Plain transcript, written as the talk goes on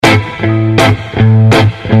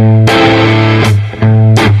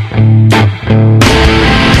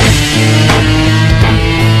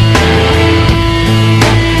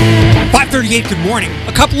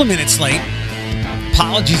minutes late.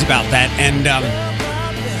 Apologies about that. And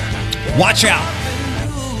watch out.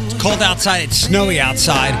 It's cold outside. It's snowy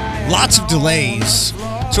outside. Lots of delays.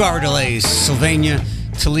 2-hour delays. Sylvania,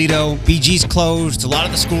 Toledo, BG's closed. A lot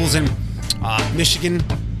of the schools in Michigan,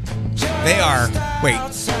 they are... Wait.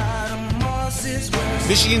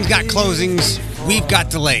 Michigan's got closings. We've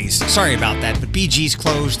got delays. Sorry about that, but BG's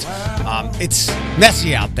closed. It's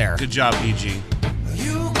messy out there. Good job, BG.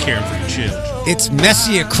 Caring for your children. It's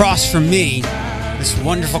messy across from me. This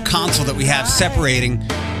wonderful console that we have separating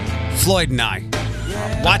Floyd and I.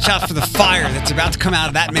 Watch out for the fire that's about to come out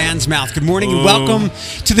of that man's mouth. Good morning and welcome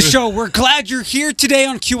to the show. We're glad you're here today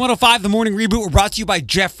on Q105, The Morning Reboot. We're brought to you by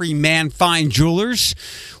Jeffrey Man Fine Jewelers.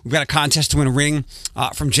 We've got a contest to win a ring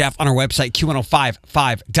from Jeff on our website,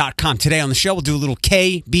 Q1055.com. Today on the show, we'll do a little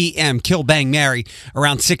KBM, Kill Bang Marry,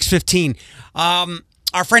 around 6:15.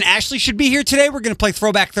 Our friend Ashley should be here today. We're going to play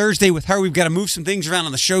Throwback Thursday with her. We've got to move some things around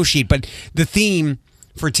on the show sheet, but the theme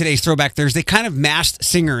for today's Throwback Thursday, kind of Masked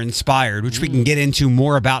Singer inspired, which we can get into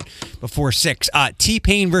more about before 6.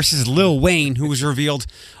 T-Pain versus Lil Wayne, who was revealed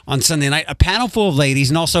on Sunday night. A panel full of ladies,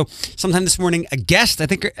 and also sometime this morning, a guest, I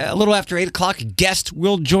think a little after 8 o'clock, a guest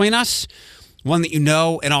will join us. One that you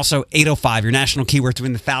know, and also 805, your national keyword to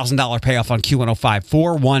win the $1,000 payoff on Q105,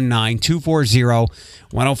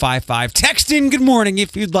 419-240-1055. Text in good morning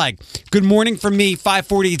if you'd like. Good morning from me,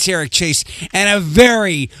 540, it's Eric Chase, and a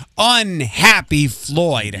very unhappy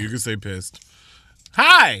Floyd. You can say pissed.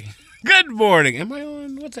 Hi. Good morning. Am I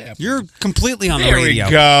on? What's happening? You're completely on the There radio.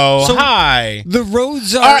 we go. So hi. The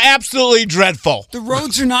roads Are absolutely dreadful. The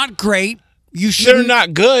roads are not great. You shouldn't They're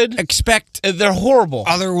not good. expect They're horrible.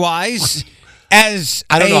 otherwise. As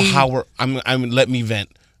I don't know how we're. Let me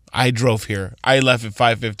vent. I drove here. I left at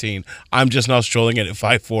 5:15. I'm just now strolling in at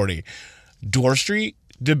 5:40. Dorr Street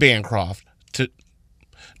to Bancroft to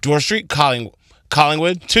Dorr Street,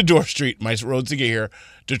 Collingwood to Dorr Street. My roads to get here.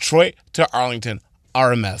 Detroit to Arlington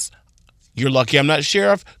are a mess. You're lucky I'm not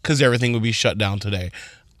sheriff because everything would be shut down today.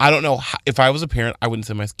 I don't know if I was a parent, I wouldn't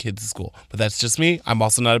send my kids to school, but that's just me. I'm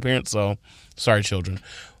also not a parent, so sorry, children.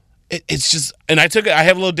 It's just, and I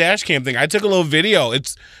have a little dash cam thing. I took a little video.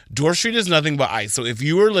 Dorr Street is nothing but ice. So if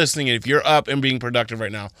you are listening and if you're up and being productive right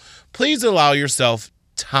now, please allow yourself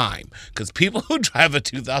time, because people who drive a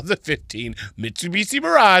 2015 Mitsubishi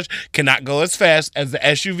Mirage cannot go as fast as the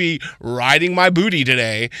SUV riding my booty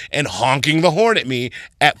today and honking the horn at me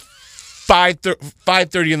at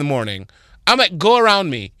 5:30 in the morning. I'm like, go around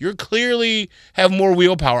me. You clearly have more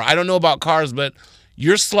wheel power. I don't know about cars, but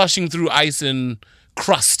you're slushing through ice and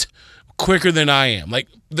crust quicker than I am. Like,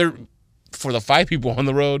 for the 5 people on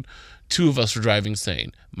the road, 2 of us were driving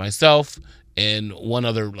sane. Myself and one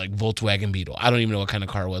other, like, Volkswagen Beetle. I don't even know what kind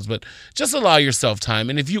of car it was, but just allow yourself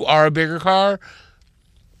time. And if you are a bigger car,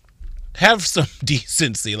 have some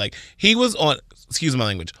decency. Like, he was on, excuse my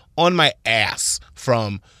language, on my ass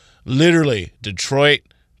from literally Detroit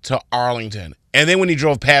to Arlington. And then when he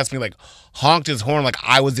drove past me, like, honked his horn like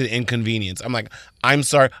I was an inconvenience. I'm like, I'm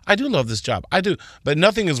sorry. I do love this job. I do. But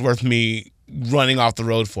nothing is worth me running off the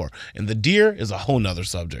road for. And the deer is a whole nother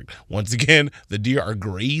subject. Once again, the deer are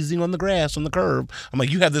grazing on the grass on the curb. I'm like,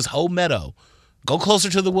 you have this whole meadow. Go closer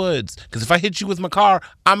to the woods. Because if I hit you with my car,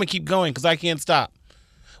 I'm going to keep going because I can't stop.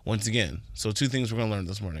 Once again, so 2 things we're going to learn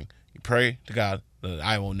this morning. You pray to God that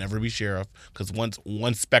I will never be sheriff, because once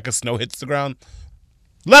one speck of snow hits the ground,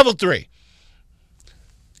 level 3.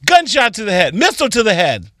 Gunshot to the head. Missile to the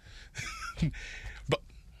head.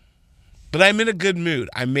 But I'm in a good mood.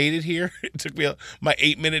 I made it here. It took me my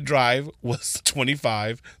 8-minute drive was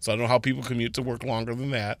 25. So I don't know how people commute to work longer than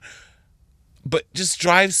that. But just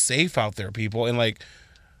drive safe out there, people. And, like,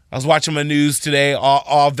 I was watching my news today.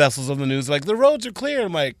 All vessels of the news, like, the roads are clear.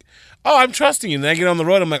 I'm like, oh, I'm trusting you. And then I get on the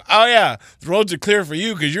road. I'm like, oh, yeah, the roads are clear for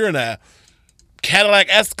you because you're in a Cadillac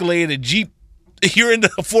Escalade, a Jeep. You're in a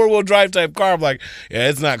 4-wheel drive type car. I'm like, yeah,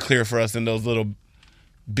 it's not clear for us in those little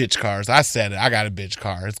bitch cars. I said it. I got a bitch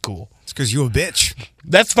car. It's cool. It's because you a bitch.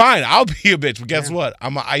 That's fine. I'll be a bitch. But guess what?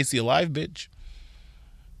 I'm an icy alive bitch.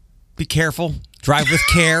 Be careful. Drive with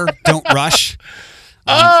care. Don't rush.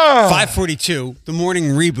 542, the morning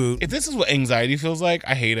reboot. If this is what anxiety feels like,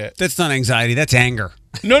 I hate it. That's not anxiety. That's anger.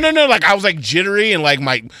 No. Like, I was, like, jittery and, like,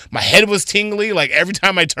 my head was tingly. Like, every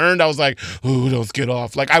time I turned, I was like, ooh, don't get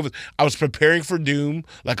off. Like, I was preparing for doom,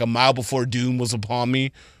 like a mile before doom was upon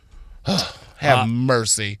me. Have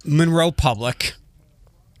mercy. Monroe Public,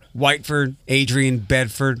 Whiteford, Adrian,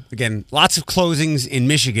 Bedford. Again, lots of closings in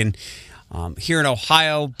Michigan. Here in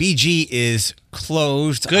Ohio, BG is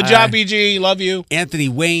closed. Good job, BG. Love you. Anthony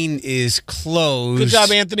Wayne is closed. Good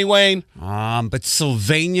job, Anthony Wayne. But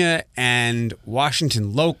Sylvania and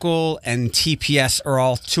Washington Local and TPS are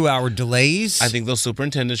all 2-hour delays. I think those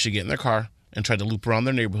superintendents should get in their car and try to loop around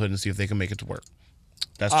their neighborhood and see if they can make it to work.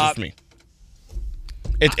 That's just me.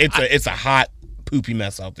 It's a hot, poopy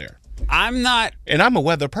mess out there. I'm not. And I'm a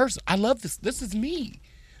weather person. I love this. This is me.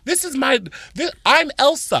 This is I'm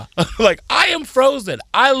Elsa. Like, I am frozen.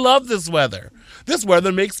 I love this weather. This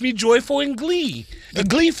weather makes me joyful and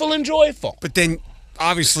gleeful and joyful. But then,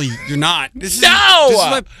 obviously, you're not. This is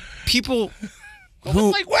what people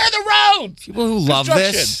who like, where are the roads? People who love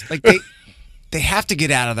this, like they have to get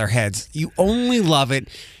out of their heads. You only love it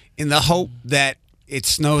in the hope that it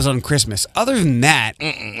snows on Christmas. Other than that,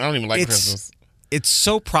 I don't even like Christmas. It's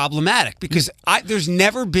so problematic because there's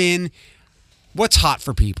never been. What's hot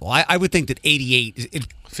for people? I would think that 88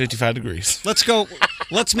 55 degrees. Let's go.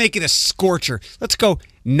 Let's make it a scorcher. Let's go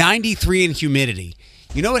 93 in humidity.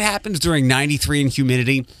 You know what happens during 93 in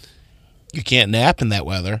humidity? You can't nap in that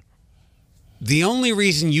weather. The only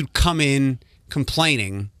reason you'd come in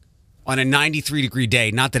complaining on a 93-degree day,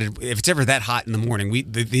 not that if it's ever that hot in the morning,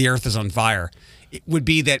 the earth is on fire, it would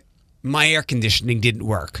be that my air conditioning didn't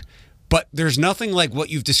work. But there's nothing like what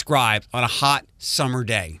you've described on a hot summer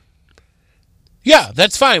day. Yeah,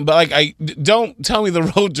 that's fine, but like, don't tell me the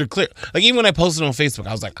roads are clear. Like, even when I posted on Facebook,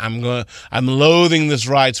 I was like, I'm loathing this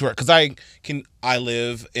ride to work because I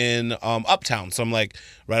live in Uptown, so I'm like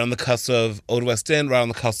right on the cusp of Old West End, right on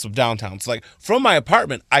the cusp of downtown. So like from my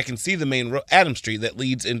apartment, I can see the main road, Adams Street, that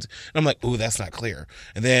leads into. And I'm like, ooh, that's not clear.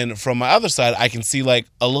 And then from my other side, I can see like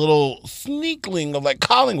a little sneakling of like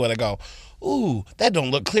Collingwood. I go, ooh, that don't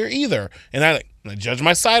look clear either. And I judge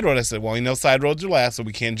my side road. I said, well, side roads are last, so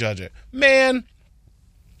we can't judge it. Man,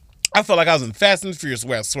 I felt like I was in Fast and Furious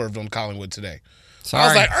where I swerved on Collingwood today. Sorry. I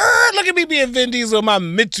was like, look at me being Vin Diesel in my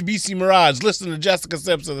Mitsubishi Mirage, listening to Jessica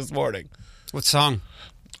Simpson this morning. What song?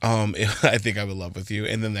 I Think I'm in Love with You.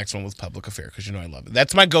 And the next one was Public Affair, because I love it.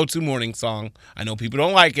 That's my go-to morning song. I know people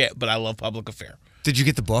don't like it, but I love Public Affair. Did you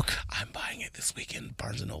get the book? I'm buying it this weekend.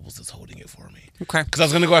 Barnes & Nobles is holding it for me. Okay. Because I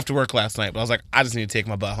was going to go after work last night, but I was like, I just need to take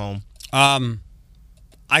my butt home.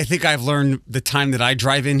 I think I've learned the time that I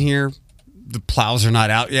drive in here, the plows are not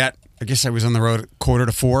out yet. I guess I was on the road at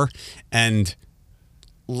 3:45, and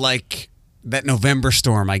like that November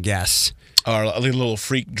storm, I guess. Or a little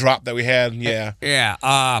freak drop that we had, yeah. Yeah.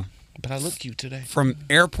 But I look cute today. From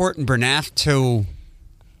Airport in Bernath to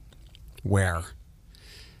where?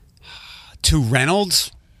 To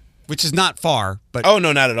Reynolds, which is not far, but oh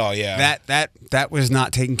no, not at all. Yeah, that was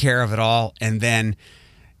not taken care of at all. And then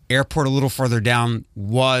Airport a little further down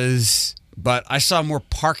was, but I saw more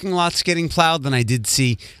parking lots getting plowed than I did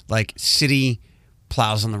see like city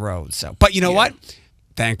plows on the road. So, but you know what?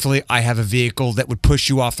 Thankfully, I have a vehicle that would push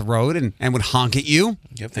you off the road and would honk at you.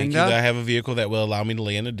 Yep, thank you that I have a vehicle that will allow me to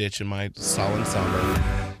lay in a ditch in my solid summer.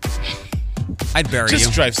 I'd bury you.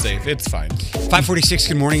 Just drive safe. It's fine. 5:46,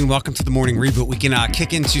 good morning, and welcome to the Morning Reboot. We can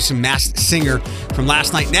kick into some Masked Singer from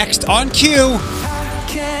last night next on Q.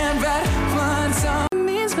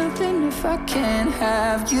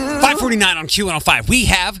 5:49 on Q105. We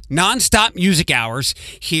have nonstop music hours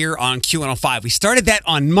here on Q105. We started that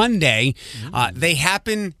on Monday. They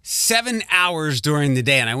happen 7 hours during the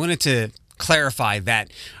day, and I wanted to clarify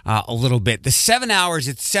that a little bit. The 7 hours,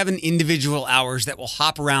 it's 7 individual hours that will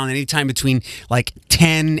hop around anytime between like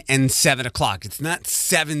 10 and 7 o'clock. It's not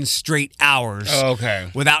 7 straight hours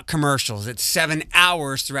without commercials. It's 7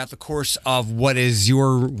 hours throughout the course of what is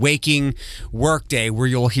your waking workday, where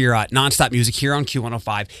you'll hear nonstop music here on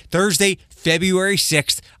Q105. Thursday, February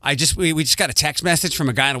 6th, we just got a text message from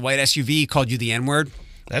a guy in a white SUV. He called you the N-word.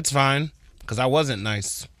 That's fine, because I wasn't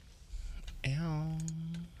nice. Ow.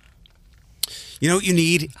 You know what you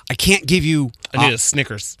need? I can't give you... I need a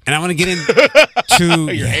Snickers. And I want to get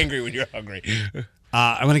into... You're angry when you're hungry.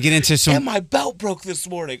 I want to get into some... And my belt broke this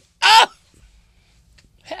morning. Ah!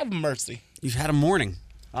 Have mercy. You've had a morning.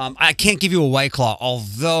 I can't give you a White Claw,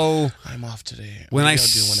 although... I'm off today. When I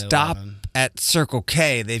stop at Circle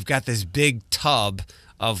K, they've got this big tub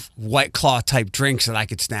of White Claw-type drinks that I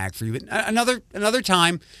could snag for you. But another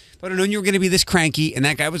time... But I know you were going to be this cranky, and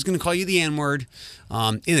that guy was going to call you the N-word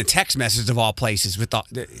in a text message of all places.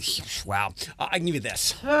 Wow. I can give you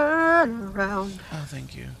this. Turn around. Oh,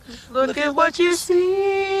 thank you. Look at what you see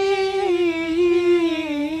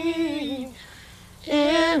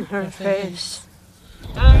in her face.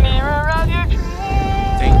 The mirror of your dreams.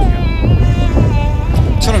 Thank you.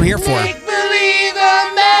 That's what I'm here for. Make believe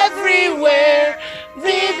I'm everywhere,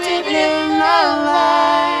 written in the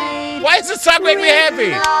light. Why does this song make me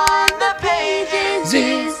happy? On the pages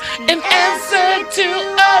is An answer to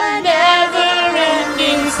a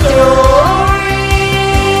never-ending story.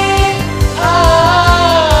 All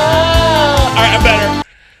right, I'm better.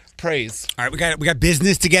 Praise. All right, we got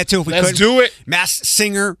business to get to. If we Let's could. do it. Masked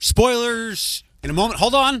Singer spoilers in a moment.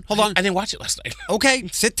 Hold on. I didn't watch it last night. Okay,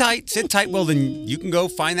 sit tight. Well, then you can go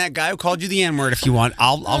find that guy who called you the N-word if you want.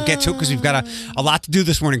 I'll get to it because we've got a lot to do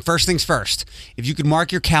this morning. First things first, if you could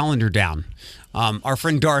mark your calendar down, our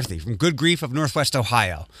friend Dorothy from Good Grief of Northwest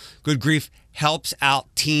Ohio. Good Grief helps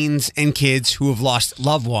out teens and kids who have lost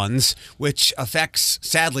loved ones, which affects,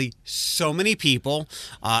 sadly, so many people.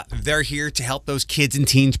 They're here to help those kids and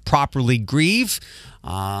teens properly grieve.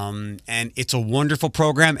 And it's a wonderful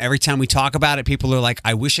program. Every time we talk about it, people are like,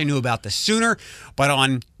 I wish I knew about this sooner. But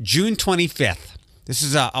on June 25th, this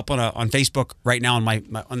is up on Facebook right now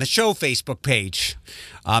on the show Facebook page.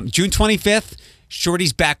 June 25th,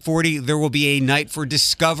 Shorty's Back 40, there will be a night for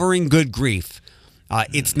discovering good grief.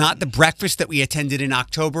 It's not the breakfast that we attended in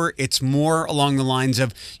October. It's more along the lines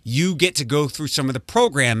of you get to go through some of the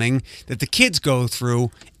programming that the kids go through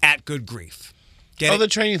at Good Grief. Get it? The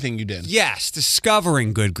training thing you did. Yes,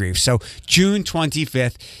 discovering good grief. So June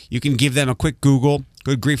 25th, you can give them a quick Google,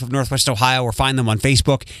 Good Grief of Northwest Ohio, or find them on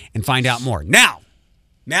Facebook and find out more. Now,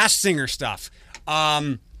 Masked Singer stuff.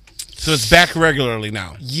 So it's back regularly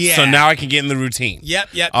now. Yeah. So now I can get in the routine. Yep.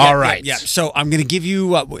 All right. Yep. So I'm going to give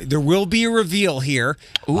you, there will be a reveal here.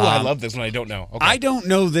 Ooh, I love this one. I don't know. Okay. I don't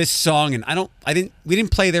know this song, and we didn't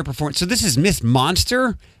play their performance. So this is Miss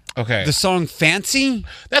Monster. Okay. The song Fancy.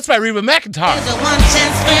 That's by Reba McEntire. The one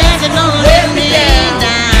chance friends that don't let me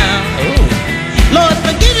down. Lord,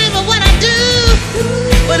 forgive me for what I do.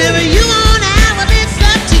 Whatever you want, I will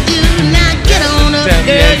accept to you. Now get on up,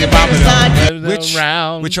 girl. You better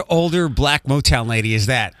start. Which older black Motown lady is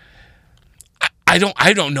that? I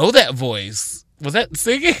don't know that voice. Was that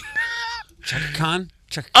singing? Chaka Khan?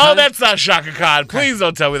 Oh, that's not Chaka Khan. Please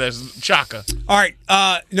don't tell me that's Chaka. All right.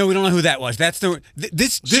 No, we don't know who that was. That's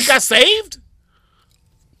this. She got saved?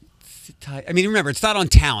 I mean, remember, it's not on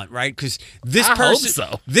talent, right? Because this I person,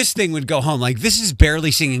 hope so. this thing would go home. Like, this is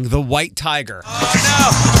barely singing The White Tiger. Now,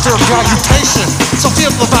 after a graduation, so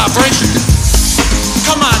feel the vibration.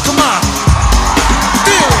 Come on.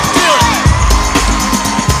 Feel it.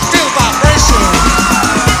 Feel vibration.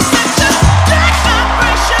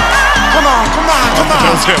 Come on.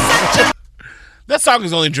 That song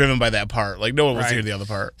is only driven by that part. Like, no one wants to hear the other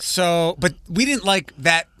part. So, but we didn't like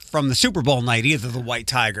that from the Super Bowl night either, The White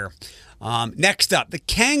Tiger. Next up, the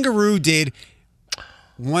Kangaroo did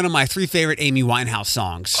one of my 3 favorite Amy Winehouse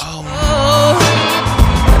songs. Oh,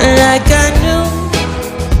 like I knew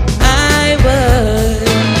I would.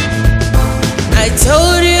 I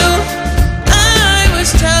told you I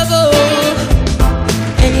was trouble,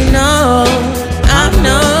 and you know I'm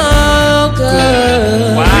no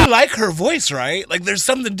good. Wow. I like her voice, right? Like, there's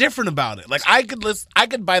something different about it. Like, I could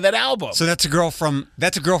buy that album. So that's a girl from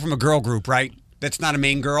a girl group, right? That's not a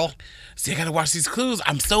main girl. See, I gotta watch these clues.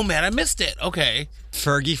 I'm so mad I missed it. Okay.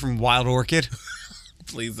 Fergie from Wild Orchid.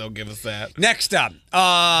 Please don't give us that. Next up,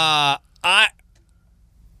 my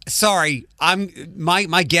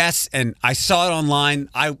guess, and I saw it online.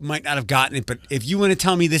 I might not have gotten it, but if you want to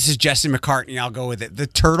tell me this is Jesse McCartney, I'll go with it. The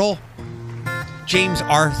Turtle, James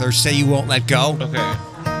Arthur, Say You Won't Let Go. Okay.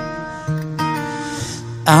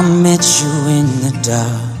 I met you in the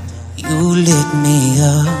dark, you lit me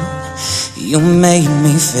up, you made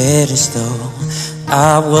me feel as though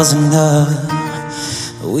I was enough.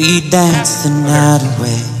 We danced the night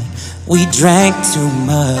away, we drank too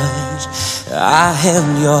much, I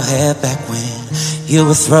held your hair back when you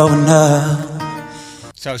were throwing up.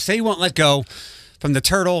 So Say You Won't Let Go from the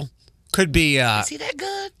Turtle could be... Is he that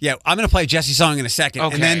good? Yeah, I'm going to play Jesse's song in a second.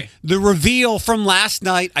 Okay. And then the reveal from last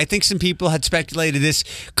night, I think some people had speculated this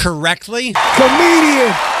correctly.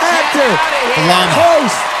 Comedian, actor,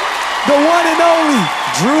 host, the one and only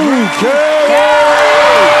Drew Carey.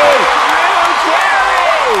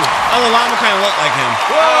 Oh, the llama kind of looked like him.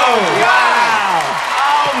 Whoa, Wow.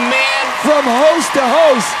 Oh, man. from host to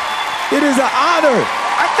host, it is an honor.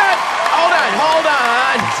 I thought, hold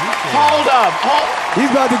up. He's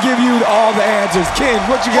about to give you all the answers. Ken,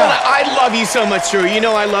 what you Hold got? on. I love you so much, Drew. You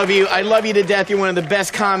know I love you. I love you to death. You're one of the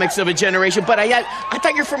best comics of a generation. But I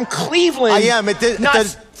thought you're from Cleveland. I am.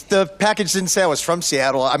 Not- The package didn't say I was from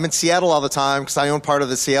Seattle. I'm in Seattle all the time because I own part of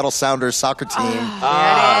the Seattle Sounders soccer team.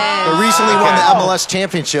 They recently won the MLS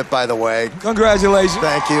championship, by the way. Congratulations.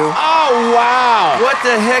 Thank you. Oh, wow. What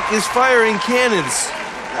the heck is firing cannons?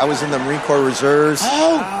 I was in the Marine Corps Reserves.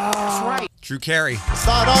 Oh, that's right. Drew Carey. It's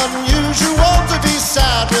not unusual to be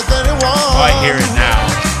sad with anyone. Oh, I hear it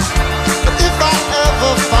now. But if I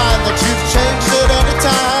ever find that you've changed at any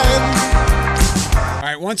time,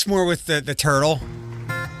 Once more with the turtle.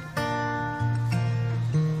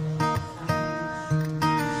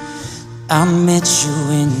 I met you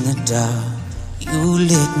in the dark. You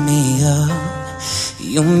lit me up.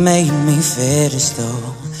 You made me feel as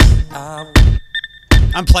though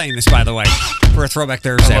I'm playing this, by the way, for a Throwback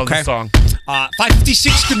Thursday. I love Okay. this song.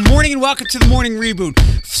 5:56. Good morning and welcome to the morning reboot.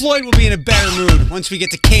 Floyd will be in a better mood once we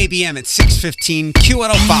get to KBM at 6:15.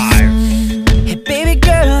 Q105. Hey, baby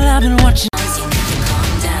girl, I've been watching.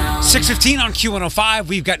 6:15 on Q105.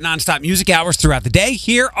 We've got nonstop music hours throughout the day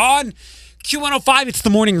here on Q105. It's the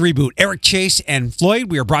morning reboot. Eric Chase and Floyd.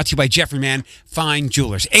 We are brought to you by Jeffrey Mann Fine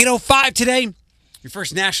Jewelers. 8:05 today. Your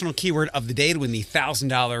first national keyword of the day to win the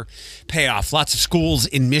 $1,000 payoff. Lots of schools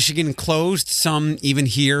in Michigan closed, some even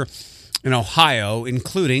here in Ohio,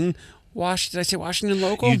 including did I say Washington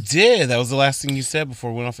Local? You did. That was the last thing you said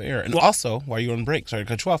before we went off the air. And also, while you were on break, sorry to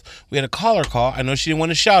cut you off, we had a caller call. I know she didn't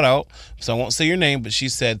want a shout out, so I won't say your name, but she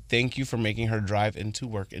said thank you for making her drive into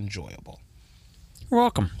work enjoyable. You're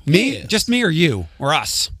welcome. Me? Yes. Just me or you? Or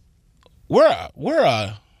us? We're a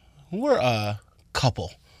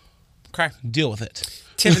couple. Okay. Deal with it.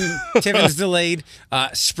 Tiffin's delayed.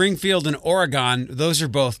 Springfield and Oregon, those are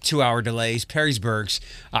both 2-hour delays. Perrysburg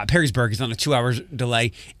is on a 2-hour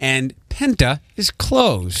delay. And Penta is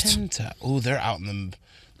closed. Penta. Oh, they're out in the...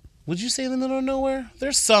 Would you say in the middle of nowhere?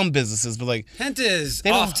 There's some businesses, but like... Penta is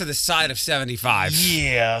off to the side of 75.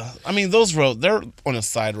 Yeah. I mean, those roads, they're on a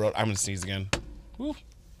side road. I'm going to sneeze again. Woo.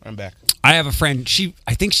 I'm back. I have a friend.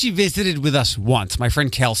 I think she visited with us once. My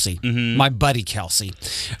friend Kelsey, my buddy Kelsey.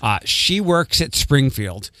 She works at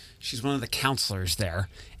Springfield. She's one of the counselors there.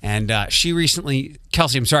 And she recently,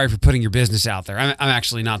 Kelsey, I'm sorry for putting your business out there. I'm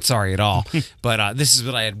actually not sorry at all. But this is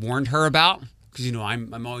what I had warned her about. Because,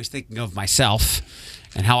 I'm always thinking of myself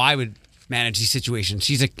and how I would manage these situations.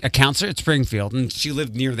 She's a counselor at Springfield, and she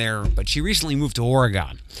lived near there. But she recently moved to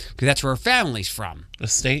Oregon because that's where her family's from. The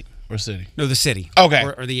state? Or city? No, the city.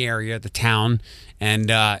 Okay. Or the area, the town. And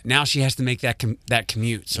now she has to make that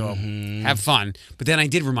commute. So have fun. But then I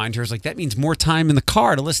did remind her, I was like, that means more time in the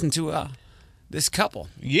car to listen to this couple.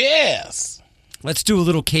 Yes. Let's do a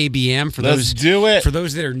little KBM for Let's do it. For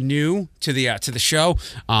those that are new to the show.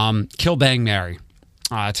 Kill Bang Marry.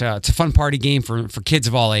 It's a fun party game for kids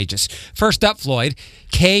of all ages. First up, Floyd,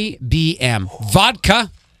 KBM.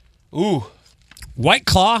 Vodka. Ooh. White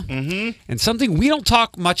Claw, and something we don't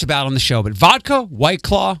talk much about on the show, but vodka, White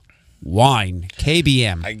Claw, wine,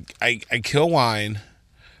 KBM. I kill wine.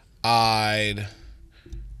 I'd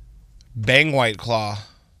bang White Claw.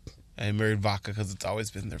 I married vodka because it's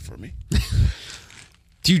always been there for me.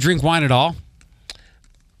 Do you drink wine at all?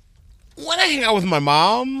 When I hang out with my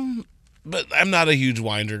mom, but I'm not a huge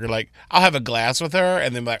wine drinker. Like, I'll have a glass with her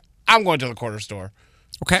and then be like, I'm going to the corner store.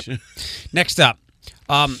 Okay. Next up.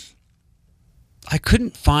 I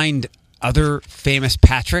couldn't find other famous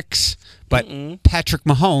Patricks, but Patrick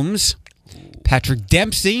Mahomes, Patrick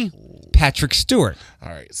Dempsey, Patrick Stewart. All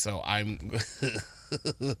right, so I'm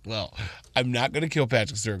not going to kill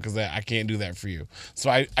Patrick Stewart because I can't do that for you. So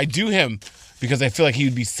I do him because I feel like he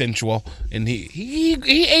would be sensual, and he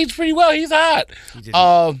aged pretty well. He's hot.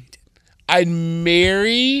 I'd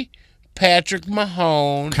marry Patrick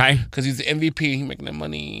Mahomes. Okay. Because he's the MVP. He's making that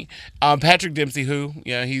money. Patrick Dempsey,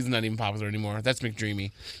 he's not even popular anymore. That's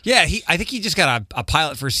McDreamy. Yeah, I think he just got a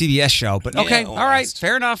pilot for a CBS show, but okay. All right,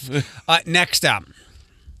 fair enough. Next up,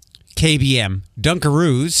 KBM,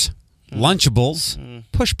 Dunkaroos, Lunchables,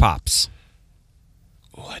 Push Pops.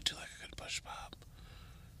 Oh, I do like a good Push Pop.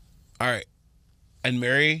 All right. I'd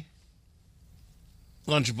marry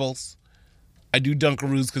Lunchables. I do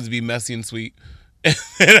Dunkaroos because it'd be messy and sweet. And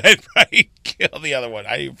I'd probably kill the other one.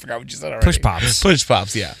 I forgot what you said already. Push Pops. Push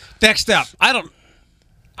Pops, yeah. Next up, I don't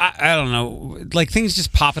know. Like, things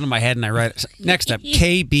just pop into my head and I write it. Next up,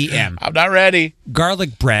 KBM. I'm not ready.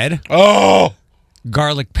 Garlic bread. Oh!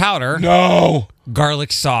 Garlic powder. No!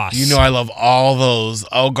 Garlic sauce. You know I love all those.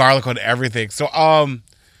 Oh, garlic on everything. So, I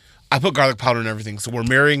put garlic powder in everything. So we're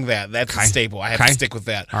marrying that. That's a staple. I have to stick with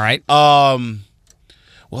that. All right. What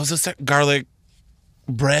was this? Garlic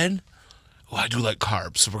bread? Oh, I do like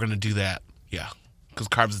carbs, so we're going to do that. Yeah, because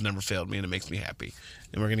carbs has never failed me, and it makes me happy.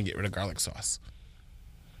 And we're going to get rid of garlic sauce.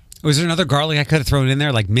 Was there another garlic I could have thrown in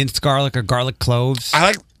there, like minced garlic or garlic cloves?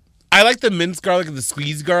 I like the minced garlic and the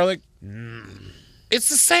squeezed garlic. It's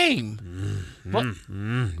the same.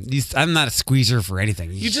 I'm not a squeezer for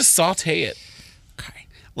anything. You just saute it. Okay.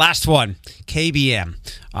 Last one, KBM.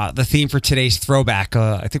 The theme for today's throwback.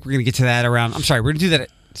 I think we're going to get to that around. I'm sorry, we're going to do that at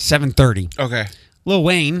 7:30. Okay. Lil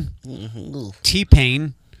Wayne,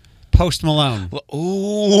 T-Pain, Post Malone.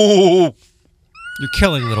 Ooh. You're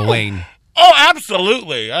killing Lil Wayne. Oh,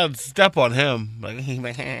 absolutely. I'd step on him.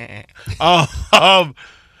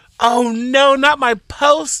 Oh no, not my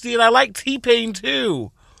Posty. And I like T-Pain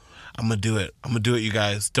too. I'm gonna do it. You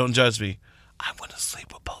guys. Don't judge me. I want to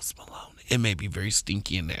sleep with Post Malone. It may be very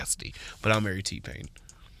stinky and nasty, but I'll marry T-Pain.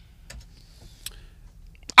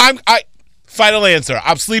 Final answer.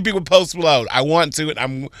 I'm sleeping with Post Malone. I want to,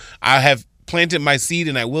 and I have planted my seed,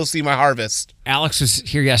 and I will see my harvest. Alex was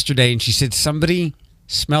here yesterday, and she said somebody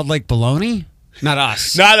smelled like bologna. Not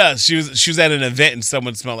us. Not us. She was at an event, and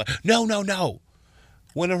someone smelled like no.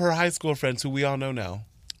 One of her high school friends, who we all know now.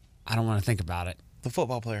 I don't want to think about it. The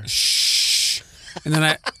football player. Shh. And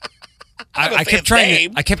then I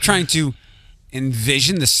kept trying to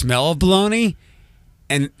envision the smell of bologna,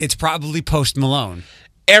 and it's probably Post Malone.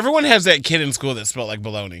 Everyone has that kid in school that smelled like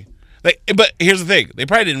bologna. But here's the thing. They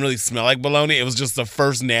probably didn't really smell like bologna. It was just the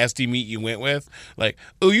first nasty meat you went with. Like,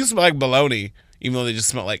 oh, you smell like bologna.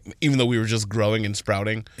 Even though we were just growing and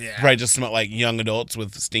sprouting. Yeah. Probably just smelled like young adults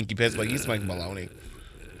with stinky pits. Like, you smell like bologna.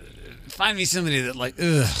 Find me somebody that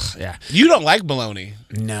ugh. Yeah. You don't like bologna.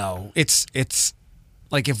 No. It's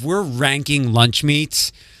like if we're ranking lunch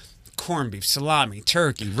meats, corned beef, salami,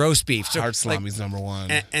 turkey, roast beef. So hard salami's number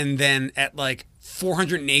one. And then at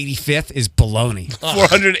 485th is bologna.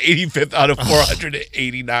 485th out of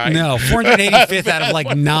 489. No, 485th out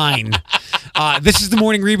of 9. This is the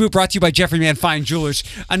Morning Reboot, brought to you by Jeffrey Mann Fine Jewelers.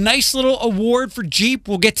 A nice little award for Jeep.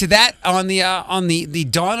 We'll get to that on the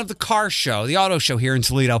Dawn of the Car Show, the auto show here in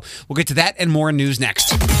Toledo. We'll get to that and more news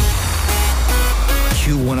next.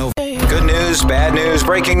 Q105. Good news, bad news,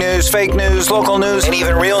 breaking news, fake news, local news, and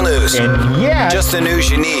even real news. And just the news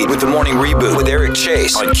you need with the Morning Reboot with Eric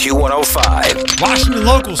Chase on Q105. Washington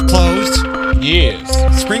Locals closed.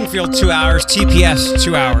 Yes. Springfield 2 hours. TPS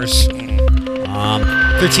 2 hours.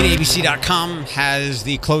 13abc.com has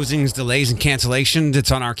the closings, delays, and cancellations.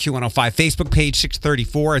 It's on our Q105 Facebook page,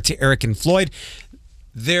 634. It's Eric and Floyd.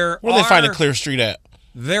 Where do they find a clear street at?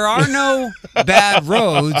 There are no bad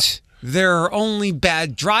roads. There are only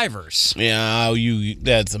bad drivers. Yeah,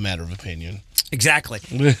 that's a matter of opinion. Exactly.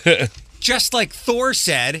 Just like Thor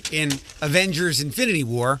said in Avengers Infinity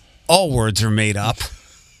War, all words are made up.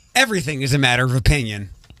 Everything is a matter of opinion.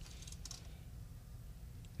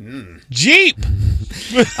 Jeep.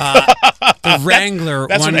 The Wrangler.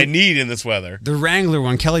 That's what I need in this weather. The Wrangler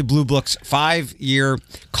won Kelley Blue Book's 5-year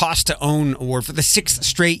Cost to Own award for the 6th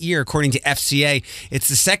straight year, according to FCA. It's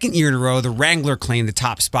the 2nd year in a row the Wrangler claimed the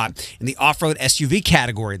top spot in the off-road SUV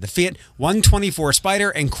category. The Fiat 124 Spider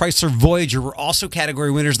and Chrysler Voyager were also category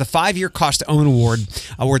winners. The 5-year Cost to Own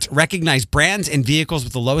awards recognize brands and vehicles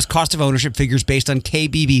with the lowest cost of ownership figures based on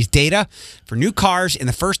KBB's data for new cars in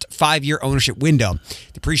the first 5-year ownership window.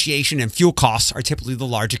 Depreciation and fuel costs are typically the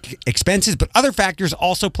largest expenses, but other factors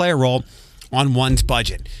also play a role on one's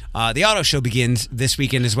budget. The auto show begins this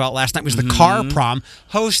weekend as well. Last night was the Car Prom,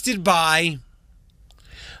 hosted by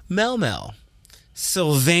Mel.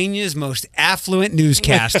 Sylvania's most affluent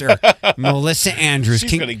newscaster, Melissa Andrews.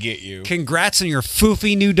 She's going to get you. Congrats on your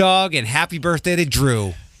foofy new dog, and happy birthday to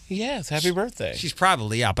Drew. Yes, happy birthday. She's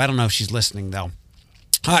probably up. I don't know if she's listening, though.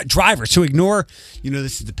 Drivers who ignore,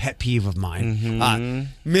 this is the pet peeve of mine,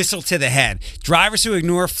 missile to the head. Drivers who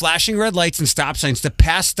ignore flashing red lights and stop signs to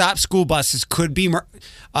pass stop school buses could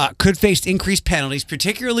face increased penalties,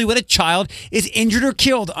 particularly when a child is injured or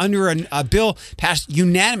killed under a bill passed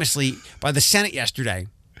unanimously by the Senate yesterday.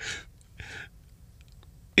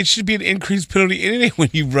 It should be an increased penalty anyway when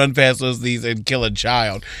you run past these and kill a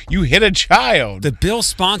child. You hit a child. The bill's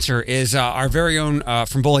sponsor is our very own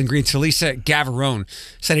from Bowling Green, Talisa Gavarone,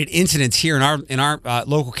 cited incidents here in our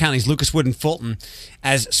local counties, Lucas Wood and Fulton,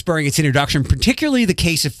 as spurring its introduction, particularly the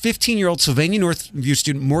case of 15-year-old Sylvania Northview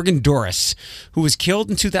student Morgan Doris, who was killed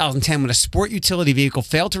in 2010 when a sport utility vehicle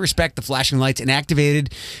failed to respect the flashing lights and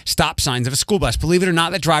activated stop signs of a school bus. Believe it or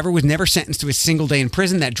not, that driver was never sentenced to a single day in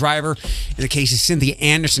prison. That driver, in the case is Cynthia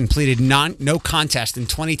Anderson, pleaded no contest in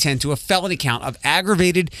 2010 to a felony count of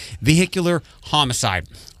aggravated vehicular homicide.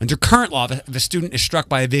 Under current law, if a student is struck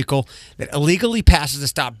by a vehicle that illegally passes a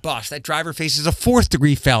stop bus, that driver faces a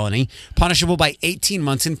 4th-degree felony, punishable by 18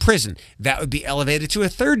 months in prison. That would be elevated to a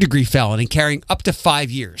 3rd-degree felony, carrying up to 5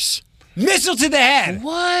 years. Missile to the head!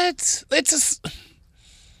 What?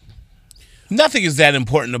 Nothing is that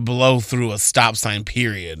important to blow through a stop sign,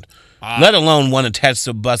 period. Let alone one attached to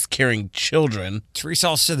a bus carrying children. Teresa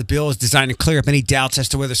also said the bill is designed to clear up any doubts as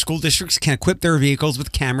to whether school districts can equip their vehicles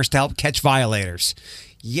with cameras to help catch violators.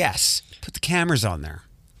 Yes, put the cameras on there.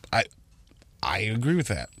 I agree with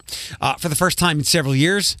that. For the first time in several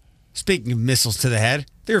years, speaking of missiles to the head,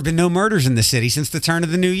 There have been no murders in the city since the turn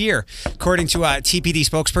of the new year. According to TPD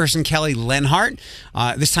spokesperson Kelly Lenhart,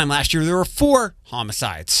 this time last year there were 4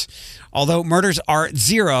 homicides. Although murders are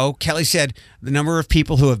 0, Kelly said the number of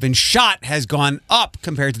people who have been shot has gone up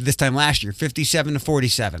compared to this time last year, 57 to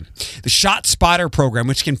 47. The Shot Spotter program,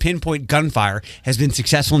 which can pinpoint gunfire, has been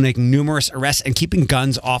successful in making numerous arrests and keeping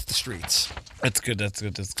guns off the streets. That's good.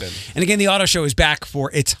 And again, the auto show is back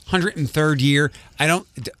for its 103rd year. I don't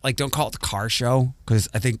call it the car show because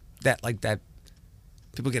I think that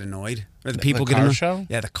people get annoyed. Or the people get annoyed. Show?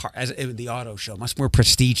 Yeah, the auto show, much more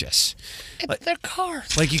prestigious. They're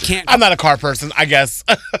cars. Like you can't. I'm not a car person, I guess.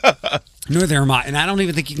 Neither am I, and I don't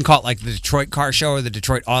even think you can call it like the Detroit Car Show or the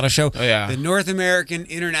Detroit Auto Show. Oh, yeah. The North American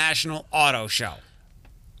International Auto Show.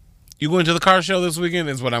 You going to the car show this weekend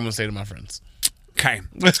is what I'm going to say to my friends. Okay.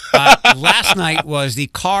 Last night was the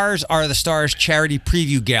Cars Are the Stars charity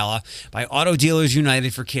preview gala by Auto Dealers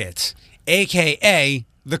United for Kids, a.k.a.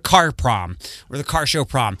 the Car Prom, or the Car Show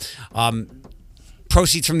Prom.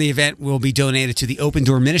 Proceeds from the event will be donated to the Open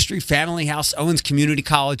Door Ministry, Family House, Owens Community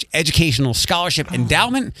College, Educational Scholarship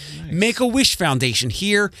Endowment, nice. Make-A-Wish Foundation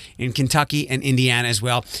here in Kentucky and Indiana as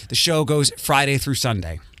well. The show goes Friday through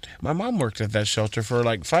Sunday. My mom worked at that shelter for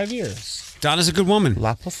like 5 years. Donna's a good woman.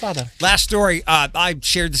 La Posada. Last story. I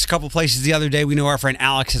shared this a couple places the other day. We know our friend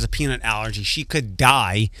Alex has a peanut allergy. She could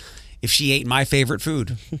die if she ate my favorite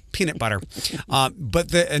food, peanut butter.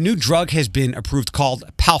 But a new drug has been approved called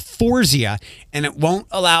Palforzia, and it won't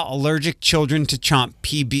allow allergic children to chomp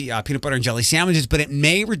peanut butter and jelly sandwiches, but it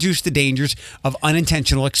may reduce the dangers of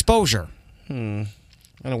unintentional exposure. I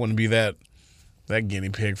don't want to be that guinea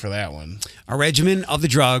pig for that one. A regimen of the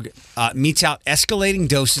drug meets out escalating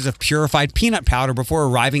doses of purified peanut powder before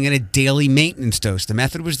arriving at a daily maintenance dose. The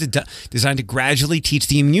method was designed to gradually teach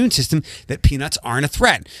the immune system that peanuts aren't a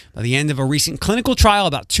threat. By the end of a recent clinical trial,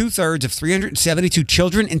 about 2/3 of 372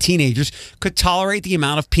 children and teenagers could tolerate the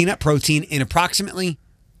amount of peanut protein in approximately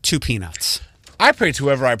 2 peanuts. I pray to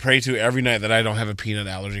whoever I pray to every night that I don't have a peanut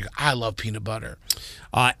allergy. I love peanut butter.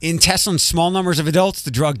 In tests on small numbers of adults, the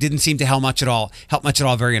drug didn't seem to help much at all,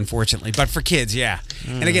 very unfortunately. But for kids, yeah.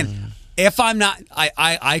 And again, if I'm not,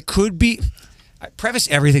 I could be, I preface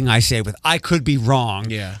everything I say with I could be wrong.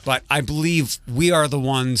 Yeah. But I believe we are the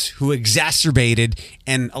ones who exacerbated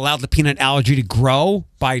and allowed the peanut allergy to grow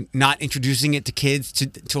by not introducing it to kids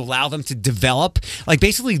to allow them to develop. Like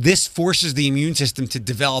basically this forces the immune system to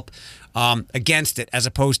develop against it as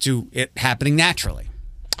opposed to it happening naturally.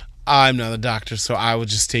 I'm not a doctor, so I will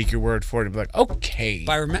just take your word for it and be like, okay.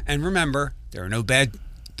 And remember, there are no bad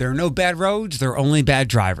roads. There are only bad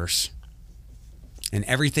drivers, and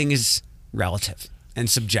everything is relative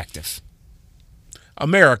and subjective.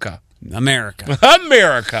 America.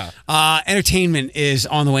 Entertainment is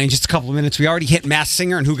on the way in just a couple of minutes. We already hit Masked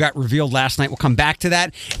Singer and who got revealed last night. We'll come back to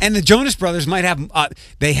that. And the Jonas Brothers might have.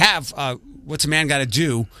 They have. What's a Man Gotta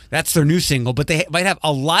Do? That's their new single, but they might have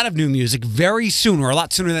a lot of new music very soon, or a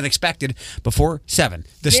lot sooner than expected, before 7.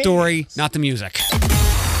 The story, not the music.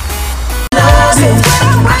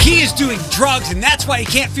 He is doing drugs, and that's why he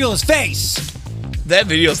can't feel his face. That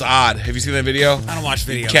video's odd. Have you seen that video? I don't watch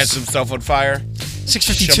videos. Catch himself on fire.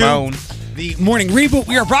 6:52. Shimon. The morning reboot.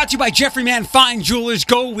 We are brought to you by Jeffrey Mann Fine Jewelers.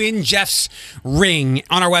 Go win Jeff's ring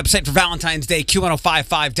on our website for Valentine's Day,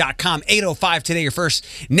 Q1055.com. 8:05 today, your first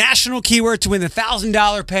national keyword to win the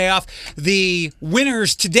 $1,000 payoff. The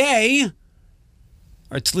winners today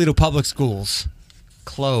are Toledo Public Schools.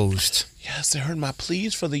 Closed. Yes, they heard my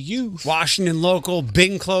pleas for the youth. Washington Local,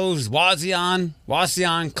 Bing closed. Wauseon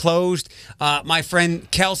closed. My friend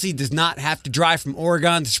Kelsey does not have to drive from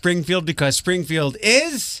Oregon to Springfield because Springfield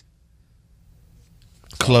is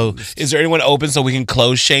closed. Is there anyone open so we can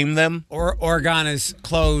close shame them? Oregon is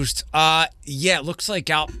closed. Yeah, it looks like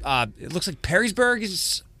Perrysburg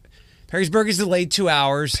is delayed 2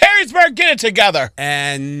 hours. Perrysburg, get it together.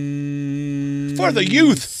 And for the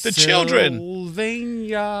youth, the children.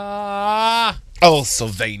 Sylvania. Oh,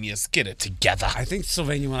 Sylvania's, get it together. I think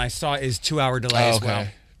Sylvania, when I saw, is 2-hour delay as well.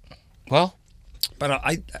 Well, but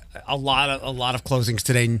a lot of closings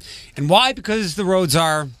today, and why? Because the roads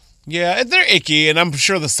are. Yeah, they're icky, and I'm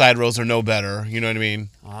sure the side roads are no better. You know what I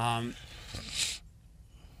mean?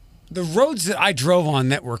 The roads that I drove on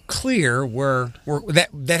that were clear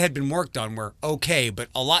that had been worked on were okay, but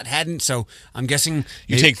a lot hadn't. So I'm guessing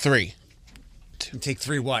you take 3. You take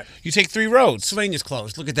 3 what? You take 3 roads. Sylvania's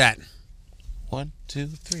closed. Look at that. 1, 2,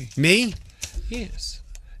 3. Me? Yes.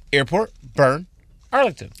 Airport, Burn,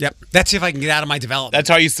 Arlington. Yep. That's if I can get out of my development. That's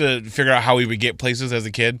how I used to figure out how we would get places as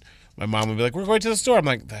a kid. My mom would be like, "We're going to the store." I'm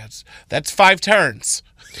like, "That's 5 turns."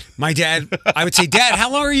 My dad, I would say, "Dad, how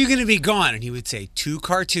long are you going to be gone?" And he would say, 2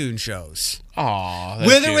 cartoon shows. Aw,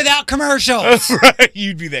 With or without commercials. Right,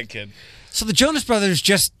 you'd be that kid. So the Jonas Brothers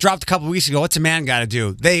just dropped a couple weeks ago. What's a Man Gotta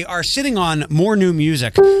Do? They are sitting on more new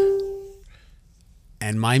music.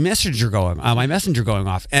 And my messenger going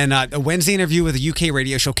off. And a Wednesday interview with a UK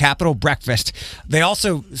radio show, Capital Breakfast. They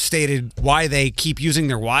also stated why they keep using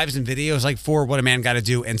their wives in videos like for What a Man Gotta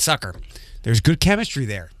Do and Sucker. There's good chemistry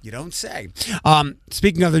there. You don't say.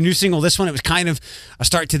 Speaking of the new single, this one, it was kind of a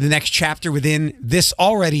start to the next chapter within this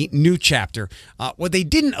already new chapter. What they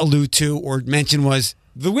didn't allude to or mention was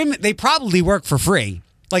the women, they probably work for free.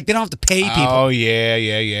 Like, they don't have to pay people. Oh,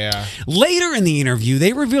 yeah. Later in the interview,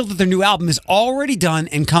 they revealed that their new album is already done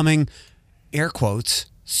and coming, air quotes,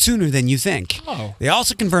 sooner than you think. Oh. They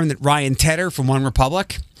also confirmed that Ryan Tedder from One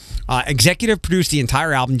Republic executive produced the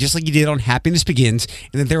entire album just like he did on Happiness Begins,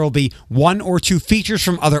 and that there will be 1 or 2 features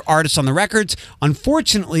from other artists on the records.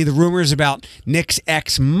 Unfortunately, the rumors about Nick's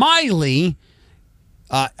ex Miley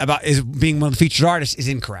about being one of the featured artists is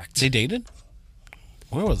incorrect. They dated?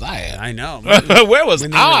 Where was I at? I know. Where was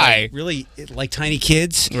when I? Were really like tiny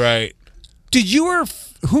kids. Right. Who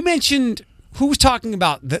was talking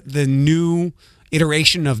about the new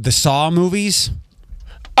iteration of the Saw movies?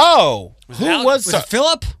 Oh, was it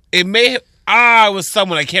Philip? It may have, it was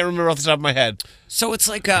someone. I can't remember off the top of my head. So it's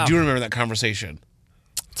like I do remember that conversation.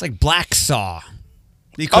 It's like Black Saw.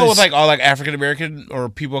 Because, it's like all like African American or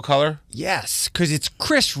people of color? Yes, because it's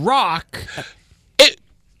Chris Rock.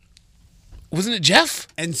 Wasn't it Jeff?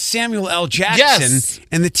 And Samuel L. Jackson. Yes.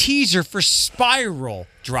 And the teaser for Spiral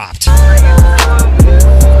dropped. What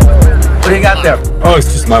do you got there? Oh,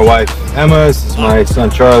 it's just my wife, Emma. This is my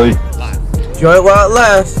son, Charlie. Enjoy it while it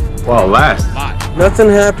lasts. While it lasts. Nothing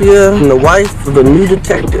happier than the wife of a new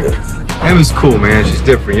detective. Emma's cool, man. She's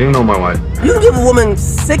different. You don't know my wife. You give a woman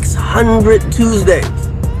 600 Tuesdays.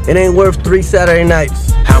 It ain't worth 3 Saturday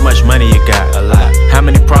nights. How much money you got? A lot. How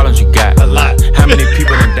many problems you got? A lot. How many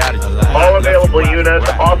people done doubted? A lot. All available units,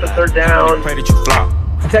 officer down. Pray that you flop.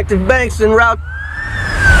 Detective Banks en route.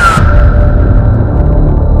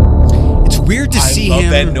 It's weird to see him. I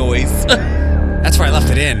love that noise. That's why I left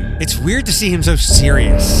it in. It's weird to see him so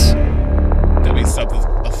serious. There'll be something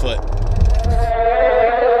afoot.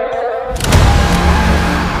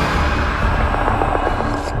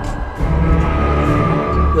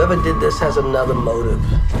 Whoever did this has another motive.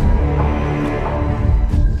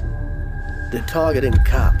 They're targeting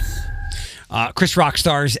cops. Chris Rock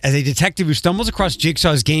stars as a detective who stumbles across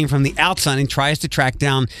Jigsaw's game from the outside and tries to track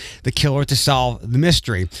down the killer to solve the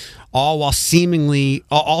mystery. All seemingly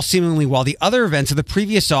while the other events of the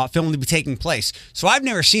previous Saw film will be taking place. So I've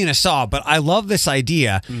never seen a Saw, but I love this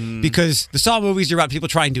idea because the Saw movies are about people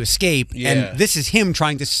trying to escape, and this is him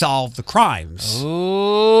trying to solve the crimes.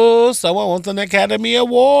 Oh, someone wants an Academy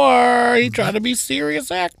Award. He tried to be a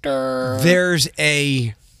serious actor. There's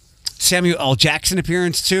a Samuel L. Jackson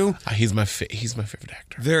appearance too. He's my favorite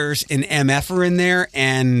actor. There's an MFer in there,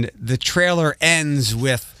 and the trailer ends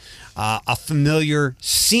with a familiar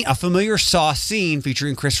Saw scene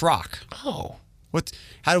featuring Chris Rock. Oh,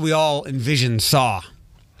 how do we all envision Saw?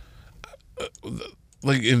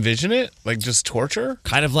 Like envision it, like just torture,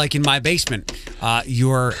 kind of like in my basement.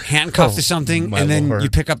 You're handcuffed to something, and then you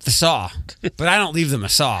pick up the saw. But I don't leave them a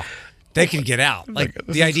saw. They can get out. Like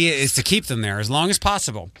the idea is to keep them there as long as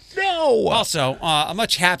possible. No. Also, a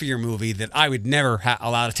much happier movie that I would never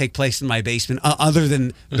allow to take place in my basement, other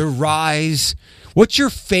than The Rise. What's your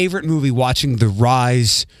favorite movie watching the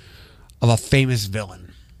rise of a famous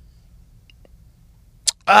villain?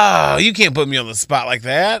 Oh, you can't put me on the spot like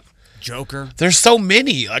that. Joker. There's so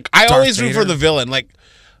many. Like I Darth always root Vader. for the villain. Like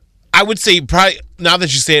I would say probably, now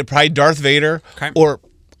that you say it, probably Darth Vader. Okay. Or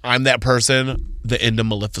I'm That Person, the end of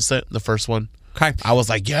Maleficent, the first one. Okay. I was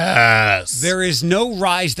like, yes. There is no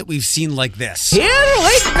rise that we've seen like this. Here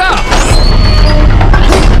we go.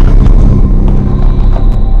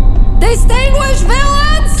 Distinguished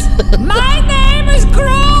villains, my name is Gru.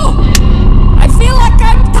 I feel like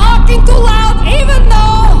I'm talking too loud, even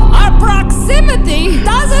though our proximity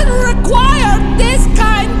doesn't require this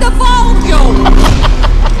kind of volume.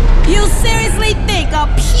 You seriously think a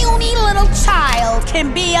puny little child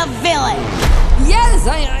can be a villain? Yes,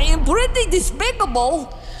 I am pretty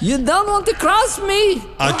despicable. You don't want to cross me.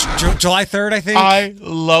 July 3rd, I think. I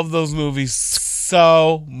love those movies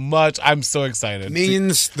so much. I'm so excited.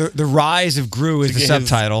 Minions, the Rise of Gru is the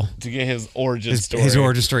subtitle. To get his origin story. His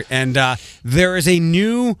origin story. And there is a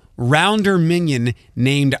new rounder minion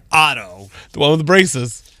named Otto. The one with the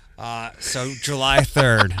braces. So July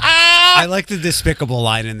 3rd. I like the despicable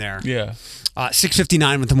line in there. Yeah.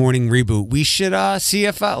 6:59 with the morning reboot. We should see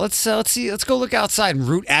if let's go look outside and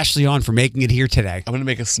root Ashley on for making it here today. I'm gonna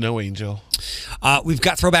make a snow angel. We've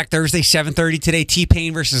got Throwback Thursday, 7:30 today.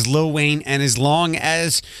 T-Pain versus Lil Wayne, and as long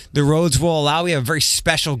as the roads will allow, we have a very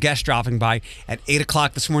special guest dropping by at 8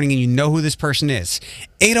 o'clock this morning, and you know who this person is.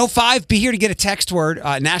 8:05. Be here to get a text word,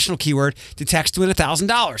 national keyword to text to win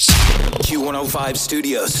 $1,000. Q105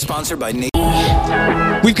 Studios, sponsored by Nate.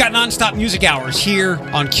 We've got nonstop music hours here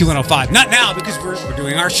on Q105. Not now, because we're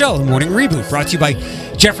doing our show, The Morning Reboot, brought to you by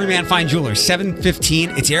Jeffrey Mann Fine Jewelers.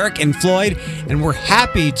 7:15. It's Eric and Floyd, and we're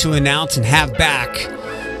happy to announce and have back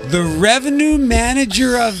the Revenue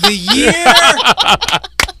Manager of the Year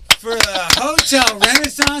for the Hotel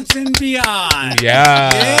Renaissance and beyond.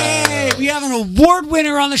 Yeah. Yay! We have an award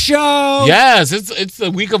winner on the show. Yes, it's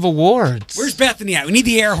the week of awards. Where's Bethany at? We need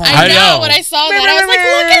the air horn. I know. When I saw that, I was like,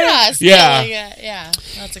 look at us. Yeah. Yeah.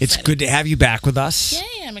 That's exciting. It's good to have you back with us.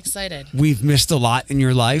 Yay, I'm excited. We've missed a lot in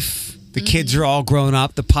your life. The kids are all grown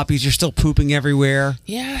up. The puppies are still pooping everywhere.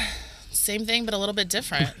 Yeah. Same thing, but a little bit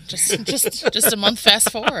different. Just a month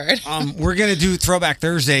fast forward. We're going to do Throwback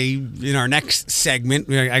Thursday in our next segment.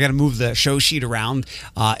 I got to move the show sheet around.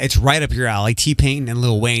 It's right up your alley. T-Pain and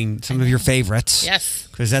Lil Wayne, some of your favorites. Yes.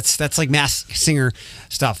 Because that's like Masked Singer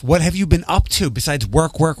stuff. What have you been up to besides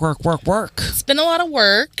work? It's been a lot of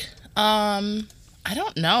work. I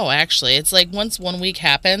don't know, actually. It's like once 1 week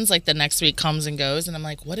happens, like the next week comes and goes, and I'm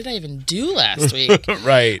like, what did I even do last week?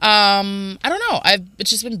 Right. I don't know.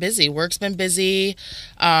 It's just been busy. Work's been busy.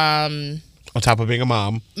 On top of being a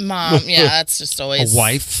mom. Mom, yeah, that's just always. A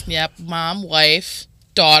wife. Yep, mom, wife,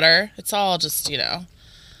 daughter. It's all just,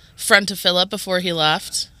 friend to Philip before he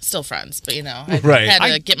left. Still friends, but I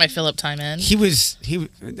had to get my Philip time in.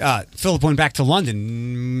 Philip went back to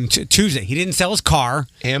London Tuesday. He didn't sell his car.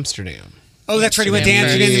 Amsterdam. Oh, that's right. He went to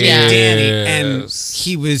Amsterdam to meet Danny, and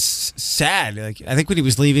he was sad. Like I think when he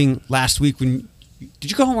was leaving last week. Did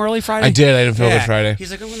you go home early Friday? I did. I didn't feel good Friday.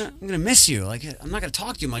 He's like, I'm gonna miss you. Like I'm not gonna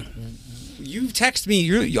talk to you. I'm like, you text me.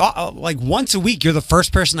 You're like once a week. You're the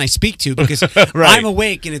first person I speak to because I'm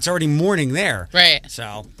awake and it's already morning there. Right.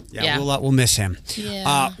 So we'll miss him.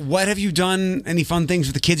 Yeah. What have you done? Any fun things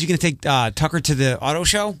with the kids? You gonna take Tucker to the auto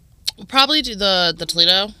show? We'll probably do the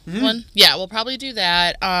Toledo one. Yeah, we'll probably do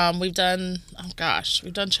that. We've done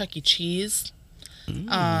Chuck E. Cheese.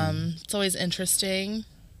 It's always interesting.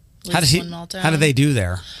 How do they do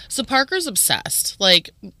there? So Parker's obsessed. Like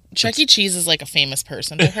Chuck E. Cheese is like a famous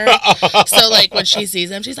person to her. So like when she sees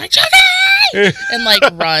him, she's like, Chucky! And like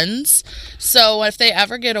runs. So if they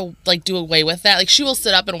ever do away with that, like she will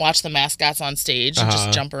sit up and watch the mascots on stage and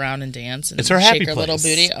just jump around and dance and it's her shake happy her place. little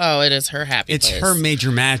booty. Oh, it is her happy place. It's her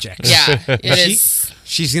major magic. Yeah, it is.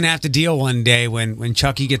 She's going to have to deal one day when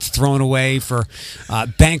Chucky gets thrown away for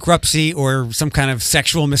bankruptcy or some kind of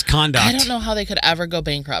sexual misconduct. I don't know how they could ever go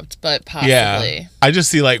bankrupt, but possibly. Yeah. I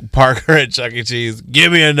just see like Parker at Chuck E. Cheese.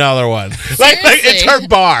 Give me another one. Like it's her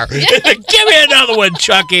bar. Yeah. Give me another one,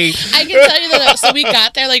 Chucky. I can tell you that. So we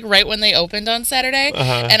got there like right when they opened on Saturday,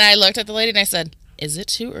 and I looked at the lady and I said, "Is it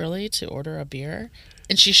too early to order a beer?"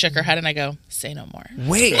 And she shook her head and I go, "Say no more."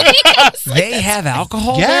 Wait, they have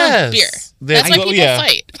alcohol? Yes. Beer. That's why people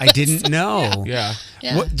fight. I didn't know. Yeah.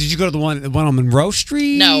 What, did you go to the one on Monroe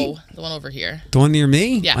Street? No, the one over here. The one near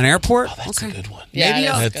me? Yeah. On Airport? Oh, that's a good one.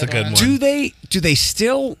 Yeah, that's a good one. Do they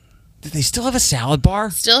still have a salad bar?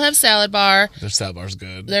 Still have salad bar. Their salad bar's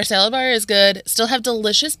good. Their salad bar is good. Still have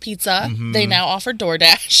delicious pizza. They now offer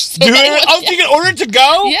DoorDash. So you can order it to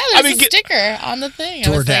go? Yeah, there's a sticker on the thing.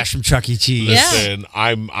 DoorDash from Chuck E. Cheese. Listen,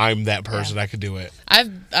 I'm that person. I could do it.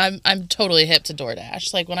 I'm totally hip to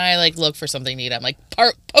DoorDash. Like when I look for something to eat, I'm like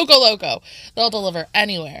Poco Loco. They'll deliver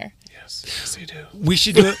anywhere. Yes, they do. We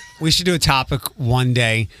should do a topic one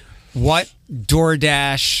day. What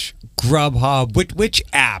DoorDash, Grubhub, which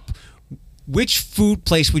app? Which food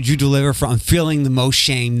place would you deliver from feeling the most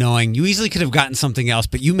shame knowing you easily could have gotten something else,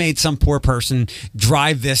 but you made some poor person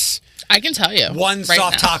drive this I can tell you one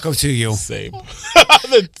soft taco to you? Same.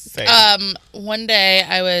 One day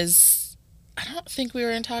I don't think we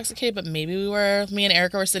were intoxicated, but maybe we were. Me and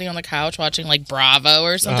Erica were sitting on the couch watching like Bravo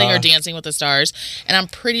or something or Dancing with the Stars. And I'm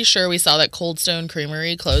pretty sure we saw that Cold Stone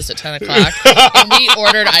Creamery closed at 10 o'clock. And we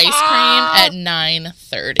ordered ice cream at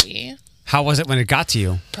 9:30. How was it when it got to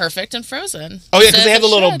you? Perfect and frozen. Oh, yeah, because they have the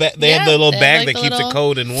little bag that keeps it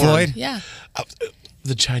cold and warm. Floyd? Yeah.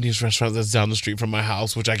 The Chinese restaurant that's down the street from my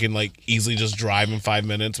house, which I can easily just drive in 5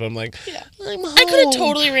 minutes. But I'm like, I'm home. I could have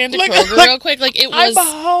totally ran to Kroger real quick. It was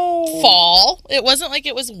fall. It wasn't like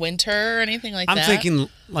it was winter or anything like that. I'm thinking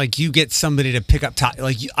you get somebody to pick up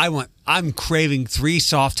I'm craving 3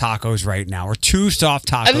 soft tacos right now or 2 soft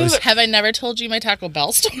tacos. Have I never told you my Taco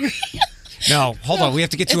Bell story? No, hold on. We have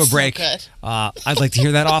to get to a break. So good. I'd like to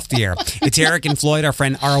hear that off the air. It's Eric and Floyd, our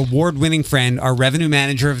award-winning friend, our revenue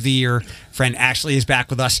manager of the year. Friend Ashley is back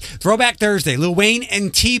with us. Throwback Thursday. Lil Wayne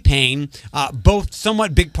and T-Pain, both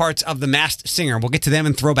somewhat big parts of The Masked Singer. We'll get to them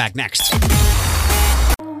in Throwback next.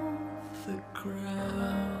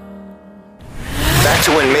 Back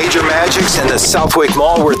to when Major Magics and the Southwick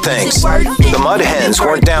Mall were things. The Mud Hens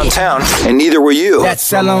weren't downtown, and neither were you. That's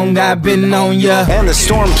how long I've been on ya. And the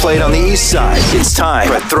Storm played on the east side. It's time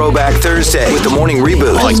for Throwback Thursday with the morning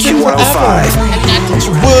reboot on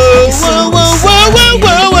Q105. Whoa, whoa, whoa, whoa, whoa,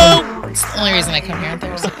 whoa, whoa. It's the only reason I come here on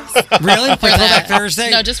Thursdays. Really? For For Throwback that. Thursday?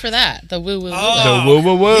 No, just for that. The woo woo woo. The whoa,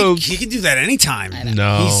 whoa, whoa. He can do that anytime.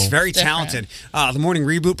 No. He's very Different. talented. The morning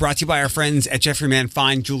reboot brought to you by our friends at Jeffrey Mann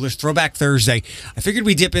Fine Jewelers. Throwback Thursday. I figured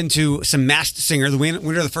we'd dip into some Masked Singer. The winner of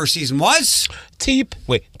the first season was That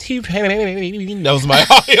was my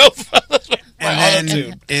audio. and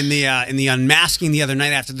then in the unmasking the other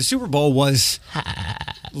night after the Super Bowl was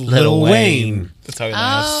Lil Wayne. That's how he Oh,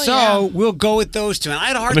 laughs. So we'll go with those two. And I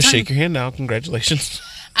had a hard I'm going to time. shake your hand now. Congratulations.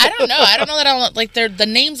 I don't know. I don't know that I don't like. The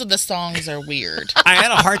names of the songs are weird. I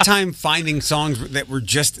had a hard time finding songs that were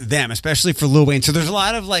just them, especially for Lil Wayne. So there's a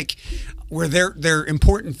lot of where they're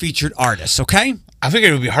important featured artists. Okay. I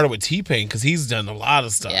figured it would be harder with T-Pain because he's done a lot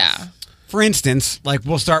of stuff. Yeah. For instance,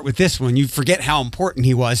 we'll start with this one. You forget how important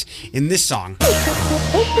he was in this song.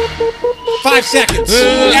 5 seconds.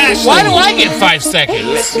 Ashley. Why do I get 5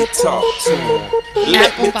 seconds?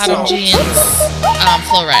 Apple Bottom Jeans,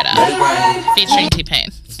 Flo Rida, featuring T-Pain.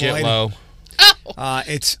 Get Floyd. low.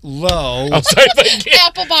 It's low. I'm sorry if I get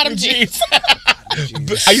Apple Bottom Jeans.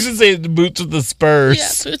 I used to say the boots with the spurs.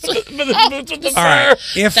 Yeah, boots with- But the boots with the All right.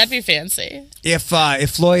 spurs. That'd be fancy. If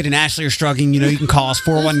Floyd and Ashley are struggling, you can call us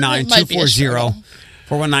 419-240.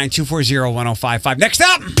 419-240-1055. Next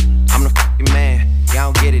up. I'm the fucking man.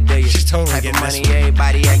 Y'all don't get it, do you? She's totally Type getting of this money, one.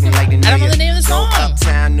 everybody acting like they know I don't know you. the name of the Go song.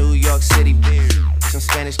 uptown, New York City. Some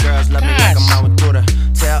Spanish girls love me like I'm out with Buddha.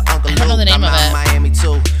 Tell Uncle I don't know the Luke name I'm of out it. Miami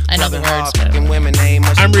too. I know the Clubbing words, hard, but- fucking women, they ain't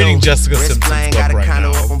much I'm to reading do. Jessica Wrist Simpson's playing, book got a right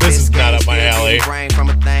condo now. up on This is not up my Biscayne, alley. brain from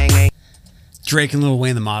a thing, ain't Drake and Lil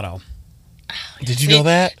Wayne, the motto. Did you know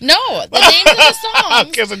that? No, the names of the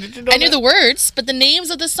songs. Did you know I knew that? the words, but the names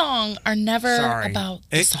of the song are never Sorry. about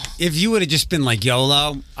the song. If you would have just been like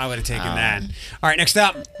YOLO, I would have taken that. All right, next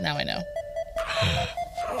up. Now I know.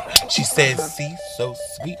 She says, "See, so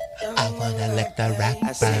sweet. I wanna lick the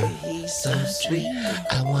rapper. So sweet.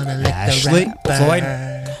 I wanna lick Ashley, the rapper. Floyd.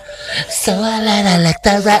 So I let her lick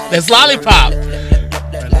the rap." That's Lollipop.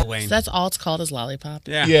 Lil Wayne. So that's all it's called is Lollipop.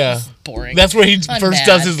 Yeah. Yeah. Boring. That's where he I'm first mad.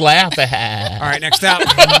 does his laugh. All right, next up.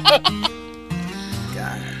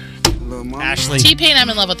 Ashley. T-Pain, I'm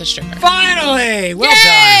in love with the stripper. Finally! Well Yay,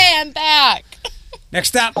 done. I'm back.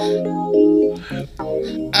 Next up. Oh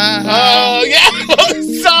yeah, I love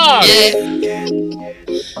this song. I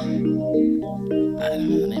don't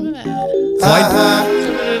know the name of it.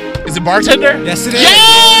 Floyd. Is it Bartender? Yes, it is.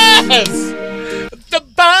 Yes. The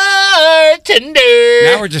Bartender.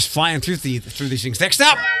 Now we're just flying through these things. Next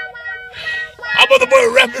up. I'm on the boy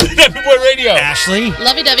radio. Ashley.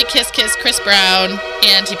 Lovey Dovey, Kiss Kiss, Chris Brown,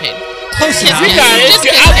 and T-Pain. Close Kiss enough. We Kiss. got it. Just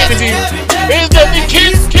Kiss I'll give it Kiss. to you. There's nothing.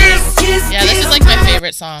 Kiss. Yeah, this is like my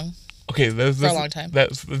favorite song. Okay, For a long time.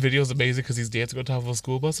 That video is amazing because he's dancing on top of a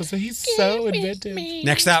school bus. So he's so inventive.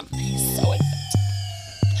 Next up. So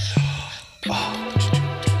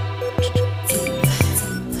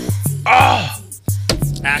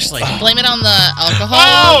Ashley. Blame it on the alcohol.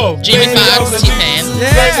 Oh! Jamie Foxx, T-Pain.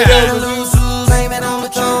 That's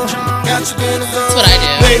what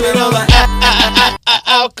I do.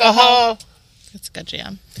 Alcohol. It's a good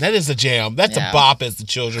jam. That is a jam. That's Yeah. a bop, as the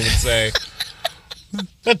children would say.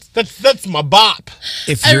 That's my bop.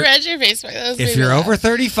 If I you're, read your Facebook. That was if made you're me laugh. over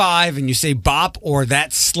 35 and you say bop or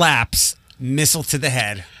that slaps, missile to the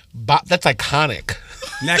head. Bop. That's iconic.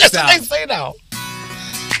 Next That's up. what they say now.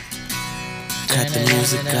 Cut the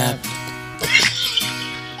music up.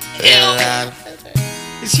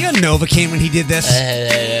 Is he on Novocaine when he did this?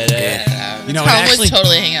 You know, Tom and was actually,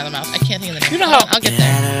 totally hanging out of the mouth. I can't think of the name. You know how- I'll get You there.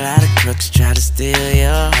 had a lot of crooks try to steal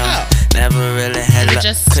your heart. Never really had Is it luck.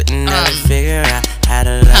 just, Couldn't ever figure out how to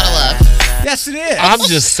love. How to Love. yes, it is. I'm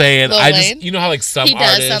just saying. Lil I Wayne? just you know how like some He does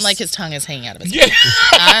artists sound like his tongue is hanging out of his yeah,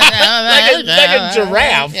 mouth. like a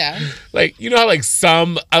giraffe. Yeah. Like you know how like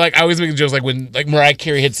some I always make jokes like when like Mariah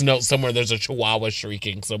Carey hits a note somewhere there's a chihuahua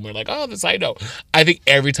shrieking somewhere like oh this high note. I think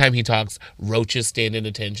every time he talks roaches stand in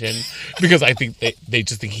attention because I think they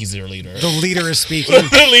just think he's their leader. The leader is speaking.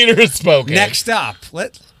 The leader is spoken. Next up.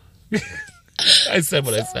 I said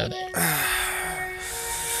what I said.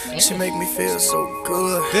 She make me feel so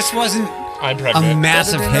good. This wasn't I'm a pregnant.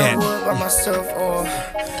 massive hit. By myself, or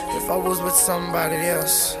if I was with somebody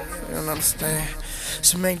else, you don't understand.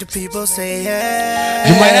 So make the people say yeah.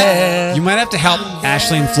 You might have to help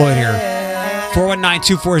Ashley and Floyd here.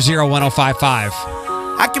 419-240-1055.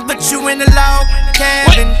 I can put you in the log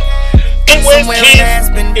cabin.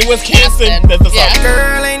 It was Canson. That's the song. Yeah.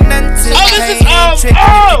 Girl, ain't nothing to this is You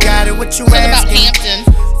got it, what you asking Hampton.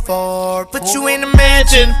 for? Put you in a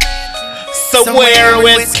mansion somewhere in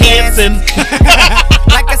Wisconsin.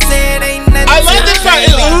 Like I said, ain't nothing. I love this song.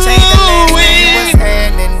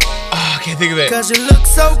 I can't think of it. Cause you look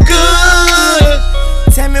so good.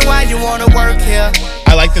 Tell me why you wanna work here.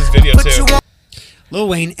 I like this video too. Lil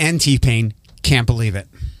Wayne and T-Pain, Can't Believe It.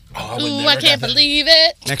 Ooh, I can't believe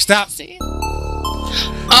it. Next up.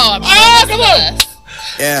 Oh, I'm sure come on.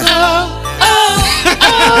 Yeah.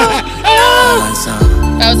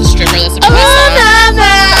 That was a stripper. That's a my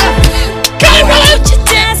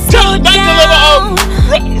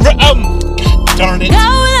Darn it. It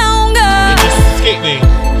just escaped me.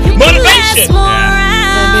 Motivation.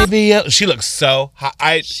 Yeah. She looks so hot.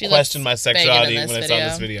 I questioned my sexuality when I saw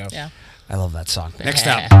this video. Yeah. I love that song. Next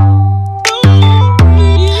up.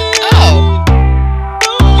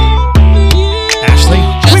 Ashley.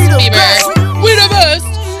 Justin Bieber. We the best.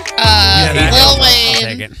 Lil Wayne. I'll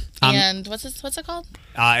take it. And what's it called?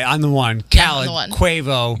 I'm the one. Yeah, Khaled, I'm the one. Quavo,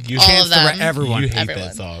 All Chance of the them. everyone. You hate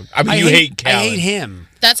that song. I mean, you hate Khaled. I hate him.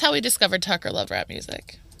 That's how we discovered Tucker loved rap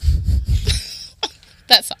music.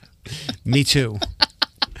 That song. Me too.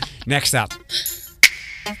 Next up.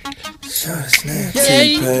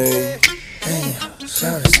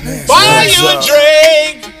 Buy you a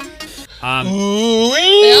drink. They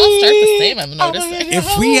all start the same, I'm noticing. If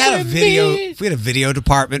we had a video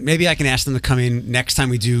department, maybe I can ask them to come in next time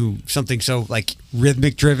we do something so like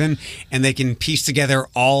rhythmic driven, and they can piece together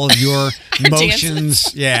all of your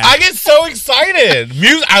motions. Yeah, I get so excited.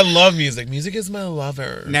 Music, I love music. Music is my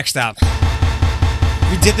lover. Next up,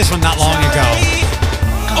 we did this one not long ago.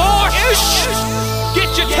 Oh,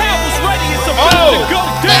 get your towels ready. It's about to go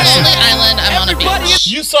down. Lonely Island. I'm on a beach.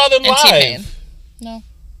 You saw them And live. T-Pain. No.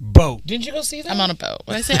 Boat. Didn't you go see them? I'm on a boat.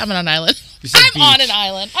 What did I say? I'm on an island. said I'm on beach. an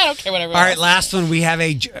island. I don't care what everyone All right, else last one. We have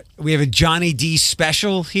a Johnny D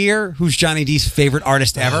special here. Who's Johnny D's favorite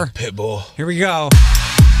artist ever? Pitbull. Here we go.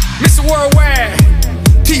 Mr. Worldwide,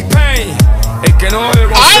 T-Pain. I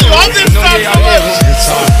love this song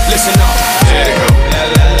so much. Listen up. Let it go. La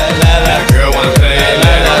la la la la. Girl wanna play.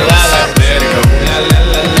 La la la la. Let it go. La la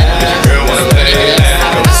la la. Girl wanna play. Let it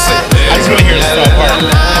go. I just want to hear this song part.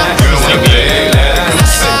 Girl wanna play. Let it go.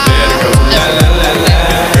 Let it go. La la la la.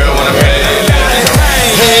 Girl wanna play. Let it go.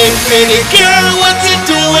 Hey, pretty girl, what you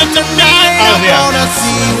doing tonight? I wanna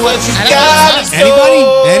see what you got.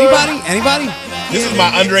 Anybody? This is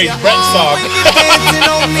my underage Brett song.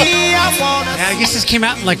 Yeah, I guess this came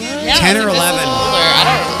out in like 10 or 11.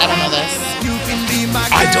 I don't know this.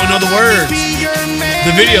 I don't know the words.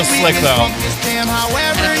 The video's slick though.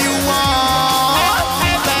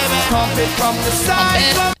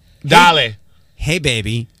 Dale. Hey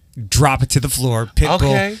baby, drop it to the floor. Pitbull.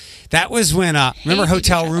 Okay. That was when remember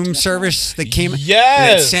hotel room service that came.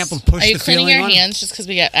 Yes. That sampled Push Are you the cleaning Feeling your on? hands just because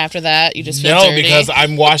we got after that? You just feel No, dirty? because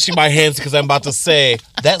I'm washing my hands because I'm about to say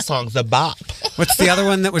that song's a bop. What's the other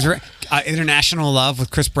one that was International Love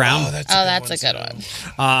with Chris Brown? Oh, that's a good one.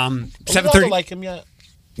 7:30. Like him yet?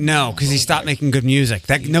 No, because he stopped making good music.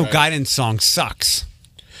 That No Guidance song sucks.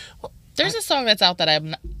 There's a song that's out that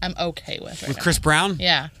I'm okay with. Right With now. Chris Brown?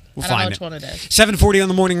 Yeah. We'll I don't know find which one it is. 7:40 on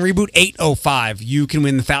the morning reboot, 8:05. You can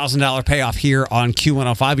win the $1,000 payoff here on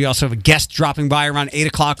Q105. We also have a guest dropping by around 8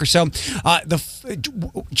 o'clock or so.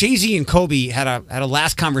 Jay-Z and Kobe had a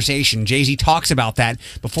last conversation. Jay-Z talks about that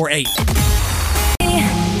before 8.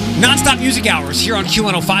 Non-stop music hours here on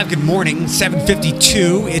Q105. Good morning,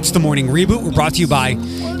 7:52. It's the morning reboot. We're brought to you by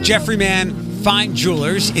Jeffrey Mann Fine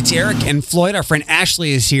Jewelers. It's Eric and Floyd. Our friend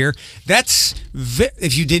Ashley is here. That's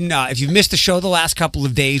if you've missed the show the last couple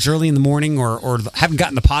of days, early in the morning, or haven't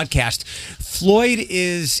gotten the podcast. Floyd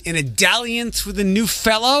is in a dalliance with a new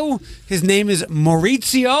fellow. His name is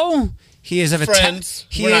Maurizio. He is of Friends.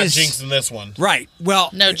 We're not jinxing this one. Right.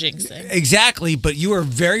 Well, no jinxing. Exactly. But you are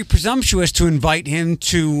very presumptuous to invite him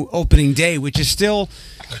to opening day, which is still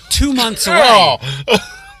 2 months away. Why?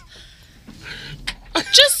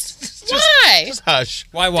 Just hush.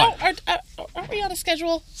 Why what? Aren't we on a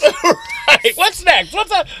schedule? Right. What's next?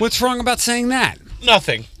 What's wrong about saying that?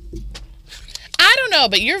 Nothing. I don't don't know,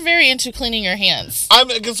 but you're very into cleaning your hands.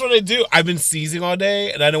 Guess what I do? I've been seizing all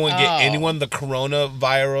day, and I don't want to get anyone the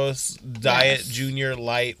coronavirus diet, junior,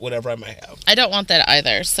 light, whatever I might have. I don't want that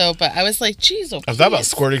either. So, but I was like, geez, I was thought about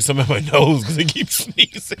squirting some in my nose because I keep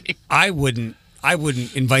sneezing. I wouldn't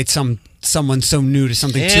invite someone so new to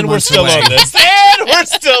something And 2 we're months still away. on this. And we're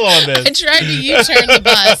still on this. I tried to U-turn the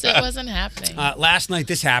bus. It wasn't happening. Last night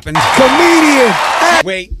this happened. Comedian.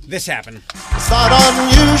 Wait, this happened. It's not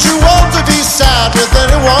unusual to be sad with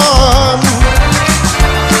anyone.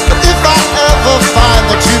 But if I ever find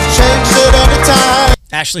that you've changed at any time.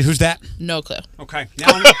 Ashley, who's that? No clue. Okay,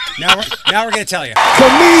 now we're gonna tell you.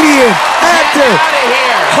 Comedian, actor,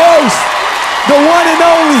 host, the one and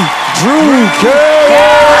only Drew Carey.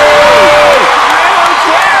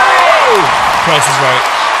 Price is Right.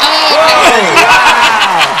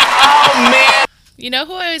 Oh man! You know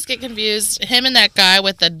who I always get confused? Him and that guy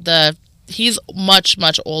with the he's much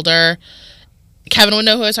older. Kevin would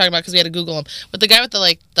know who I was talking about because we had to Google him. But the guy with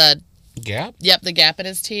the gap. Yep, the gap in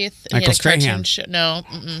his teeth. Michael he had a cartoon Strahan. show. No,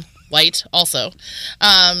 white also.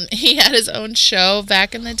 He had his own show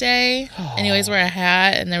back in the day, and he always wore a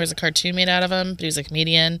hat, and there was a cartoon made out of him. But he was a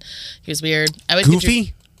comedian. He was weird.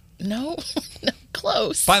 Goofy? No,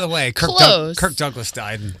 close. By the way, Kirk Douglas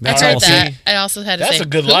died. That's I heard all. that. I also had to That's say a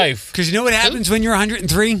good who? life. Because you know what happens when you're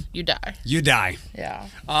 103? You die. You die. Yeah.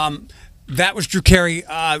 That was Drew Carey.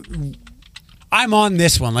 I'm on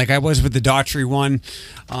this one, like I was with the Daughtry one.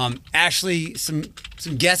 Ashley, some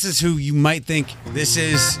guesses who you might think this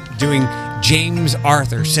is doing. James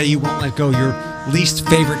Arthur, Say You Won't Let Go, your least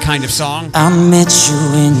favorite kind of song. I met you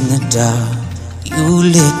in the dark, you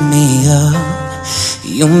lit me up,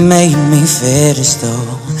 you made me feel as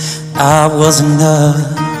though I was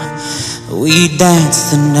enough. We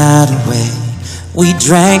danced the night away, we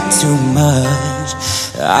drank too much,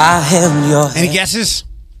 I held your hand. Any guesses?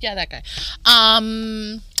 Yeah, that guy.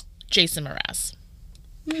 Jason Mraz.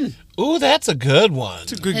 Ooh, that's a good one.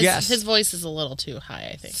 It's a good guess. His voice is a little too high,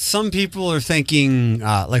 I think. Some people are thinking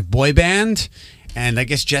like boy band, and I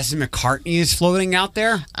guess Jesse McCartney is floating out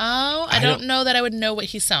there. Oh, I don't know that I would know what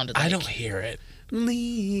he sounded like. I don't hear it.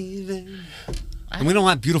 Leaving. And we don't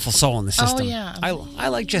have Beautiful Soul in the system. Oh, yeah. I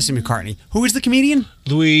like Jesse McCartney. Who is the comedian?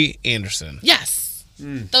 Louis Anderson. Yes.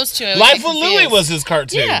 Those two. I always Life get with Louis confused. was his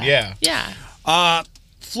cartoon. Yeah.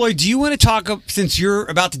 Floyd, do you want to talk, since you're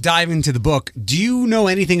about to dive into the book, do you know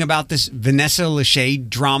anything about this Vanessa Lachey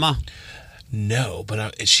drama? No,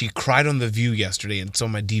 but she cried on The View yesterday, and it's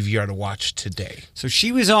on my DVR to watch today. So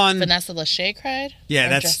she was on... Vanessa Lachey cried? Yeah, Or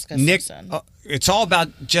that's Jessica Nick. Simpson? It's all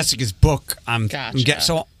about Jessica's book. Gotcha.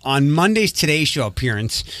 So on Monday's Today Show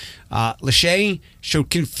appearance, Lachey showed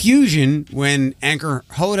confusion when anchor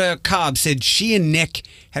Hoda Kotb said she and Nick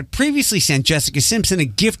had previously sent Jessica Simpson a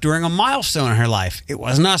gift during a milestone in her life. It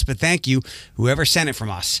wasn't us, but thank you, whoever sent it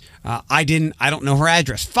from us. I don't know her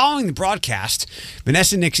address. Following the broadcast,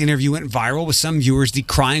 Vanessa and Nick's interview went viral with some viewers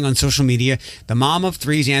decrying on social media. The mom of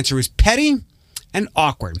three's answer was petty and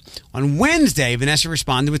awkward. On Wednesday, Vanessa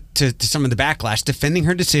responded to some of the backlash, defending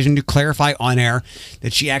her decision to clarify on air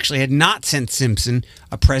that she actually had not sent Simpson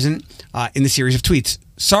a present in the series of tweets.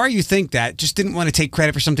 Sorry you think that. Just didn't want to take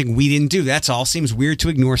credit for something we didn't do. That's all. Seems weird to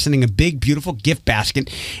ignore sending a big, beautiful gift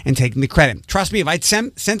basket and taking the credit. Trust me, if I'd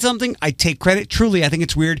sent something, I'd take credit. Truly, I think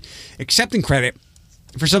it's weird accepting credit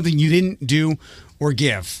for something you didn't do or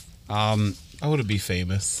give. I want to be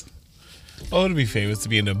famous. I want to be famous to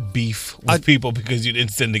be in a beef with people because you didn't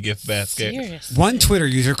send a gift basket. Seriously. One Twitter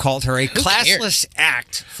user called her a classless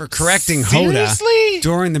act for correcting Seriously? Hoda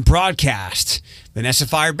during the broadcast. Vanessa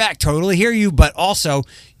fired back, totally hear you, but also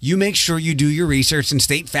you make sure you do your research and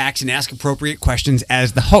state facts and ask appropriate questions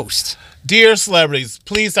as the host. Dear celebrities,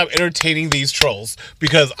 please stop entertaining these trolls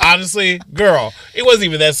because honestly, girl, it wasn't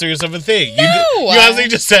even that serious of a thing. No! You honestly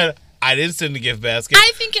just said, I didn't send a gift basket.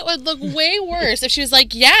 I think it would look way worse if she was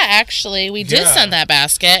like, yeah, actually, we did send that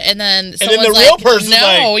basket. And then someone's the like, real person's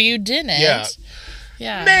no, like, you didn't.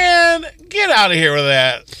 Yeah. Man, get out of here with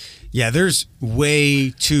that. Yeah, there's way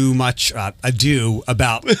too much ado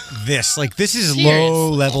about this. Like, this is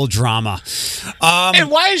low-level drama. And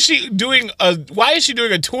why is she doing a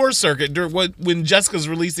tour circuit when Jessica's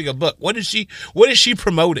releasing a book? What is she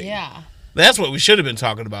promoting? Yeah. That's what we should have been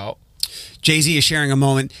talking about. Jay-Z is sharing a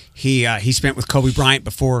moment he spent with Kobe Bryant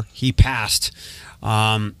before he passed.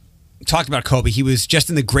 talked about Kobe. He was just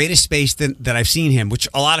in the greatest space that I've seen him, which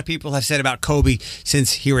a lot of people have said about Kobe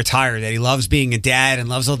since he retired, that he loves being a dad and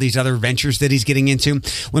loves all these other ventures that he's getting into.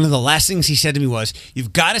 One of the last things he said to me was,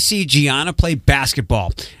 "You've got to see Gianna play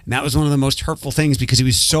basketball." And that was one of the most hurtful things because he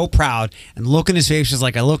was so proud. And the look in his face was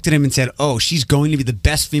like, I looked at him and said, "Oh, she's going to be the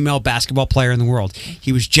best female basketball player in the world."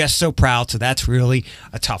 He was just so proud. So that's really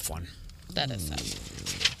a tough one. That is tough.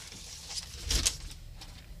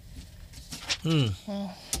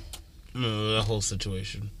 The whole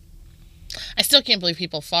situation. I still can't believe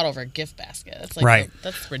people fought over a gift basket. That's like Right.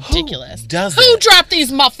 That's ridiculous. Who dropped these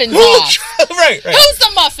muffins off? right. Who's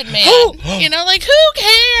the muffin man? You know, like who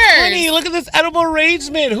cares? Honey, look at this edible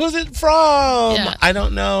arrangement. Who's it from? Yeah. I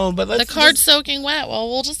don't know, but let's The card's soaking wet. Well,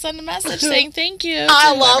 we'll just send a message saying thank you.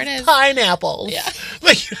 I to love whoever it is. pineapples. Yeah.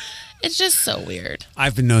 It's just so weird.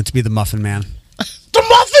 I've been known to be the muffin man. The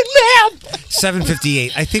muffin man!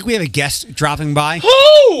 7:58. I think we have a guest dropping by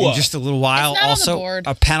Who? in just a little while. It's not on the Also, board.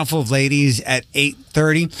 a panel full of ladies at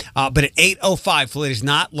 8:30. But at 8:05, Floyd is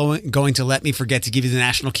not going to let me forget to give you the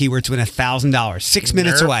national keyword to win $1,000. 6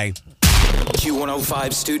 minutes away.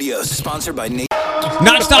 Q105 Studios, sponsored by Nate.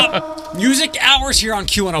 Nonstop music hours here on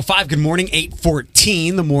Q105. Good morning,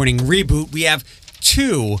 8:14, the morning reboot. We have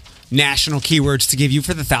 2 national keywords to give you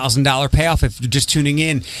for the $1,000 payoff. If you're just tuning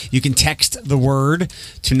in, you can text the word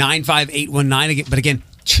to 95819. But again,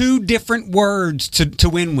 2 different words to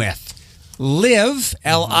win with. Live,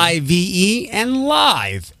 L-I-V-E, and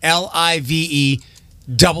live, L-I-V-E.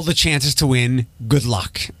 Double the chances to win. Good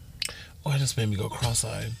luck. Oh, it just made me go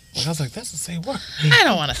cross-eyed. I was like, that's the same word. I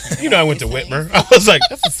don't want to. You know, I went to Whitmer. I was like,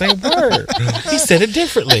 that's the same word. He said it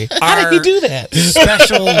differently. How did he do that?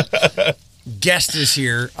 Special guest is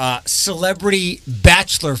here, celebrity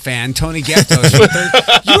Bachelor fan Tony Geftos.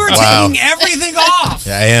 You are taking everything off.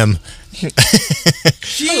 Yeah, I am.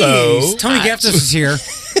 Jeez. Hello. Tony Geftos is here.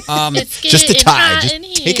 Just the tie,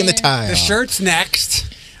 just taking the tie The off. shirt's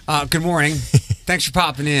next. Good morning. Thanks for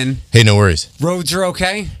popping in. Hey, no worries. Roads are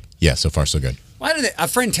okay? Yeah, so far so good. Why did a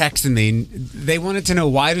friend texted me? They wanted to know,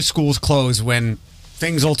 why do schools close when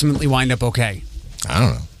things ultimately wind up okay? I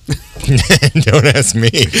don't know. Don't ask me.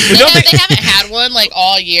 They haven't had one like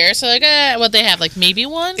all year, so like what they have like maybe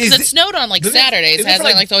one because it snowed on like Saturdays. is it Hasn't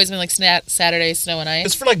for, it like always been like Saturday snow and ice?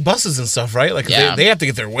 It's for like buses and stuff, right? Like Yeah. they have to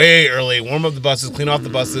get there way early, warm up the buses, clean off the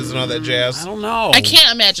buses, and all that jazz. I don't know. I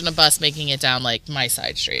can't imagine a bus making it down like my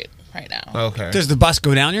side street right now. Okay. Does the bus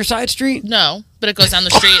go down your side street? No, but it goes down the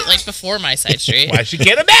street like before my side street. Why she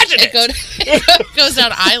can't imagine it? It goes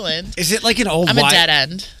down Island. Is it like an old I'm a dead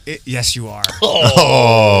end. Yes, you are.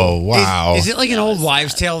 Oh, wow. Is it like an old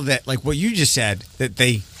wives' tale that, like what you just said, that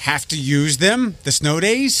they have to use them, the snow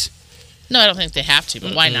days? No, I don't think they have to,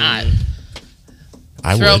 but why not?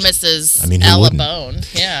 I Throw would. Mrs. I mean, who Ella wouldn't? Bone.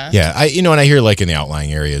 Yeah. Yeah, and I hear like in the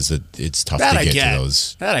outlying areas that it's tough That to I get get. to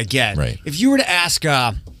those. That I get. Right. If you were to ask,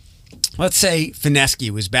 let's say Fineski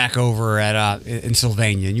was back over at in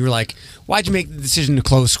Sylvania, and you were like, "Why'd you make the decision to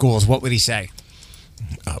close schools?" What would he say?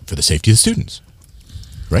 For the safety of the students.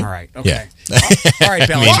 Right? All right. Okay. Yeah. All right,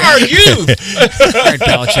 Belichick. What are you? All right,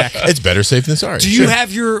 Belichick. It's better safe than sorry. Do you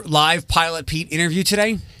have your live Pilot Pete interview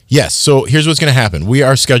today? Yes. So here's what's going to happen. We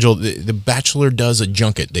are scheduled. The Bachelor does a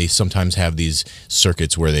junket. They sometimes have these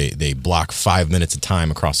circuits where they block 5 minutes of time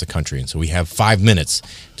across the country. And so we have 5 minutes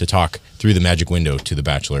to talk through the magic window to The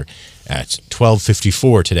Bachelor at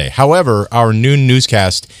 12:54 today. However, our noon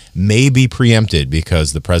newscast may be preempted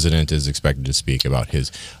because the president is expected to speak about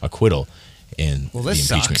his acquittal in the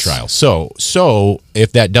impeachment trial. So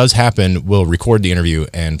if that does happen, we'll record the interview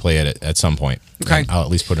and play it at some point. Okay. And I'll at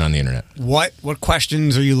least put it on the internet. What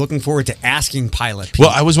questions are you looking forward to asking Pilot Pete? Well,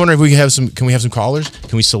 I was wondering if we could have some. Can we have some callers?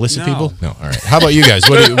 Can we solicit No. people? No. All right. How about you guys?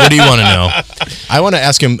 What do you want to know? I want to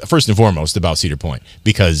ask him first and foremost about Cedar Point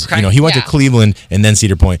because he went to Cleveland and then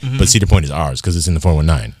Cedar Point, but Cedar Point is ours because it's in the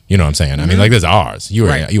 419. You know what I'm saying? I mean, like this is ours. You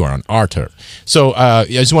are on our turf. So I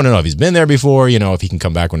just want to know if he's been there before. If he can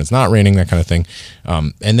come back when it's not raining, that kind of thing.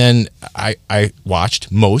 And then I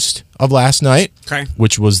watched most of last night,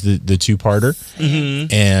 which was the 2-parter,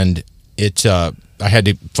 and it I had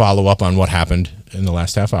to follow up on what happened in the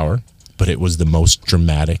last half hour, but it was the most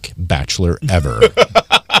dramatic Bachelor ever.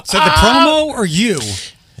 So the promo or you?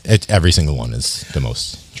 Every single one is the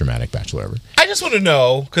most dramatic Bachelor ever. I just want to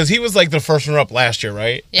know because he was like the first runner up last year,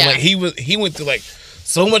 right? Yeah. And, like he went through like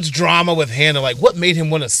so much drama with Hannah. Like, what made him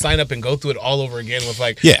want to sign up and go through it all over again with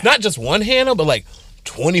not just one Hannah, but like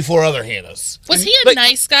 24 other Hannahs. Was he a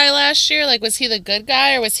nice guy last year? Like, was he the good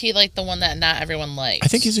guy, or was he like the one that not everyone liked? I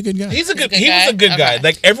think he's a good guy. He was a good guy? guy. Okay.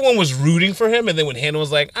 Like everyone was rooting for him, and then when Hannah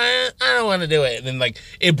was like, I don't want to do it, and then like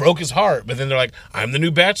it broke his heart. But then they're like, I'm the new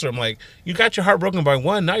Bachelor. I'm like, you got your heart broken by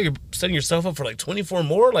one. Now you're setting yourself up for like 24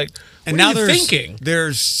 more. Like, And what now are you thinking?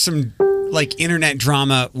 there's some like internet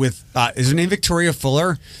drama with is her name Victoria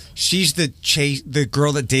Fuller? She's the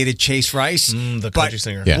girl that dated Chase Rice, the country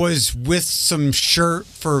singer. Yeah. was with some shirt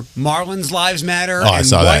for Marlins Lives Matter I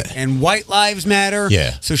saw that. and White Lives Matter.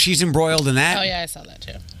 Yeah. So she's embroiled in that. Oh yeah, I saw that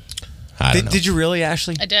too. I don't know. Did you really,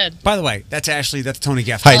 Ashley? I did. By the way, that's Ashley. That's Tony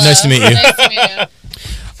Gaff. Hi, nice to meet you. Nice to meet you.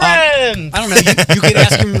 Friend. I don't know. You could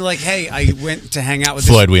ask him like, "Hey, I went to hang out with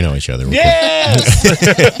Floyd, we know each other.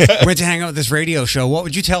 Yes. went to hang out with this radio show." What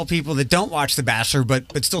would you tell people that don't watch The Bachelor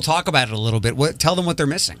but still talk about it a little bit? Tell them what they're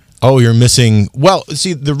missing. Oh, you're missing. Well,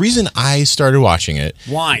 see, the reason I started watching it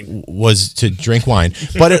Wine. was to drink wine,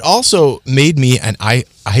 but it also made me, and I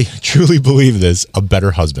truly believe this, a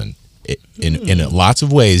better husband. In lots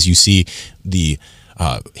of ways, you see the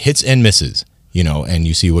hits and misses, and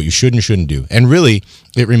you see what you should and shouldn't do. And really,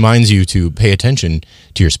 it reminds you to pay attention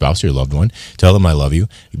to your spouse or your loved one. Tell them I love you.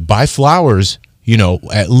 Buy flowers,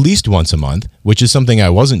 at least once a month, which is something I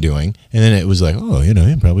wasn't doing. And then it was like, oh, you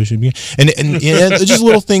probably should be. And just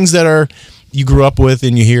little things that you grew up with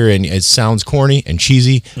and you hear, and it sounds corny and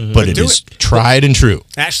cheesy, but it is tried and true.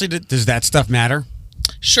 Ashley, does that stuff matter?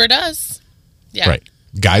 Sure does. Yeah. Right.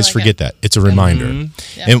 Guys like forget it. that. It's a reminder.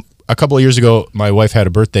 Yeah. And a couple of years ago, my wife had a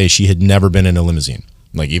birthday. She had never been in a limousine,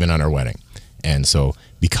 like even on her wedding. And so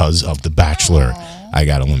because of The Bachelor, I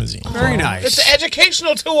got a limousine. Very nice. It's an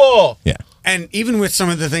educational tool. Yeah. And even with some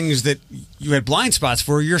of the things that you had blind spots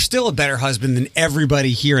for, you're still a better husband than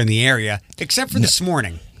everybody here in the area, except for this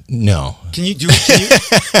morning. No. Can you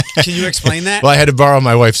explain that? Well, I had to borrow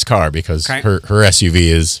my wife's car because her SUV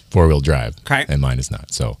is four-wheel drive, okay, and mine is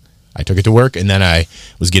not. So I took it to work, and then I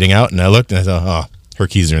was getting out, and I looked, and I thought, oh, her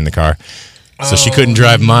keys are in the car. So she couldn't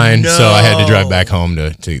drive mine, so I had to drive back home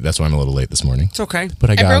to. That's why I'm a little late this morning. It's okay.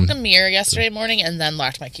 But I broke a mirror yesterday morning and then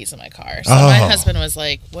locked my keys in my car. So Oh. my husband was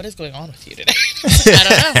like, "What is going on with you today?"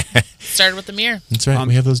 I don't know. Started with the mirror. That's right.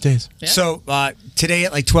 We have those days. Yeah. So today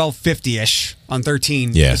at like 12:50ish on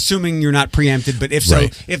 13. Yeah. Assuming you're not preempted, but if so,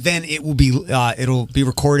 Right. if then it'll be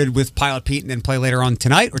recorded with Pilot Pete and then play later on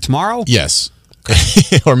tonight or tomorrow. Yes.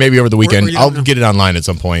 Or maybe over the weekend. Or you I'll don't know. get it online at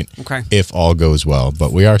some point Okay. if all goes well.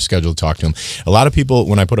 But we are scheduled to talk to him. A lot of people,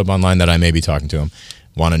 when I put up online that I may be talking to him,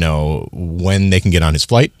 want to know when they can get on his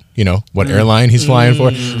flight, what airline he's flying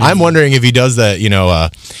for. I'm wondering if he does that,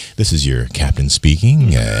 this is your captain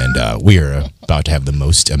speaking, and we are about to have the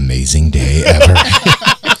most amazing day ever.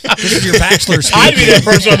 This is your bachelor's. I'd be that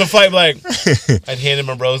person on the flight, like, I'd hand him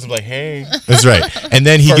a rose and be like, hey. That's right. And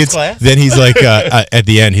then he's like, at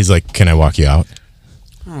the end, he's like, can I walk you out?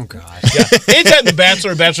 Oh, God. Yeah. Anytime the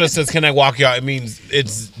Bachelor or Bachelorette says, can I walk you out, it means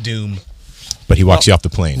it's doom. But he walks you off the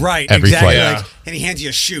plane. Right. Every exactly. flight. Like, and he hands you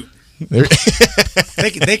a shoot. They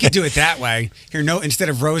could do it that way. Here, instead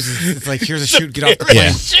of roses, it's like, here's a shoot, get off the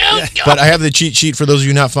plane. Yeah. But I have the cheat sheet for those of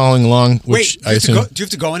you not following along, which Wait, I assume. do you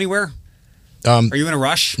have to go anywhere? Are you in a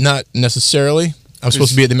rush? Not necessarily. I'm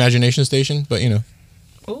supposed to be at the Imagination Station, but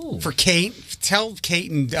For Kate, tell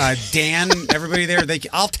Kate and Dan, everybody there.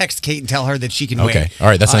 I'll text Kate and tell her that she can Okay. wait. All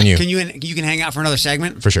right, that's on you. Can you can hang out for another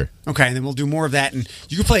segment? For sure. Okay, and then we'll do more of that, and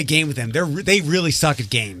you can play a game with them. They really suck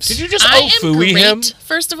at games. Did you just I am Fooey great, him?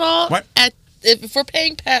 first of all. What? If we're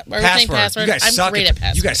paying password, You guys I'm suck great at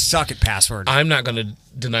password. You guys suck at password. I'm not going to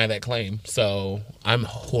deny that claim, so I'm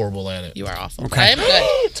horrible at it. You are awful. Okay. I'm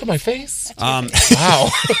good. To my face. Wow.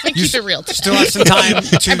 Keep it real. Still have some time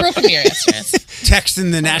to I broke a mirror yesterday. text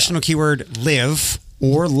in the national keyword live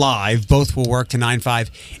or live. Both will work to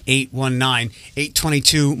 95819.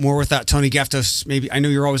 822. More without Tony Geftos. Maybe I know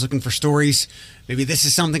you're always looking for stories. Maybe this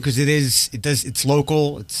is something because it's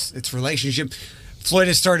local. It's relationship. Floyd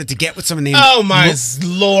has started to get with someone named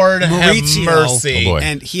Lord Maurizio, have mercy. Oh, boy.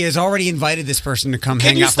 and he has already invited this person to come Can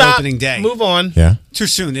hang you out stop? for opening day. Move on. Yeah. Too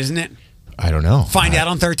soon, isn't it? I don't know. Find out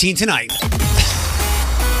on 13 tonight.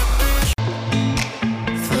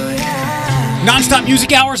 Non-stop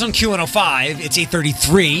music hours on Q105. It's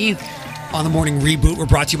 8:33 on the morning reboot. We're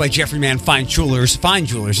brought to you by Jeffrey Mann Fine Jewelers. Fine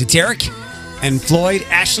Jewelers. It's Eric and Floyd.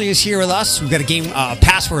 Ashley is here with us. We've got a game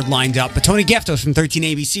password lined up. But Tony Geftos from 13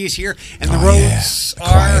 ABC is here, and the roads are.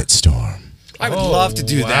 Quiet storm. I would love to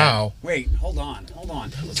do wow. that. Wait, hold on.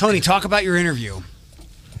 Tony, talk about your interview.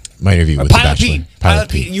 My interview with The Pilot Bachelor. Pete. Pilot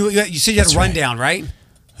Pete. And you said you had That's a right. rundown, right?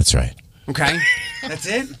 That's right. Okay. That's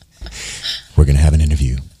it? We're going to have an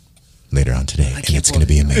interview later on today, and it's going to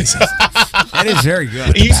be amazing. That is very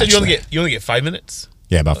good. You said you only get 5 minutes?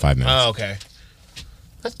 Yeah, about 5 minutes. Oh, okay.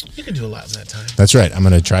 You can do a lot in that time. That's right. I'm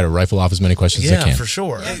going to try to rifle off as many questions as I Yeah, can. for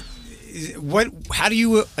sure. How do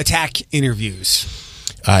you attack interviews?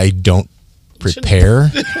 I don't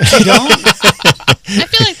prepare. You don't? I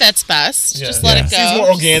feel like that's best. Just let it go. Seems more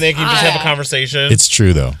organic. You just have a conversation. It's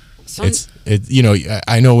true though.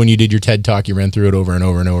 I know when you did your TED talk, you ran through it over and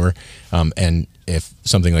over and over. And if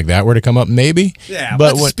something like that were to come up, maybe. Yeah,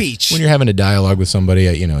 but speech. When you're having a dialogue with somebody,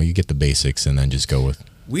 you get the basics and then just go with.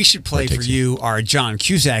 We should play for you our John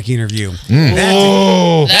Cusack interview.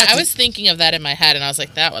 I was thinking of that in my head, and I was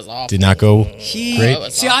like, that was awful. Did not go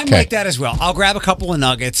great. See, I'm like that as well. I'll grab a couple of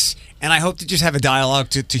nuggets, and I hope to just have a dialogue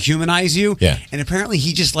to humanize you. Yeah. And apparently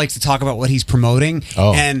he just likes to talk about what he's promoting.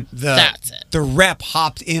 Oh. And the rep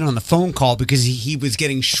hopped in on the phone call because he was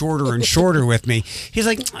getting shorter and shorter with me. He's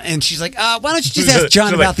like, and she's like, why don't you just ask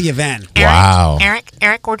John about the event? Wow.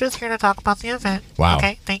 Eric, we're just here to talk about the event. Wow.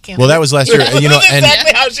 Okay, thank you. Well, that was last year. And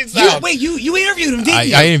exactly how she sounds. Wait, you interviewed him, didn't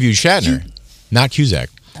you? I interviewed Shatner, not Cusack.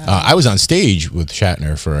 I was on stage with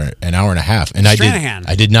Shatner for an hour and a half, and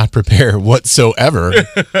I did not prepare whatsoever.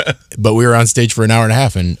 But we were on stage for an hour and a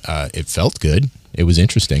half, and it felt good. It was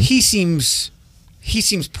interesting. He seems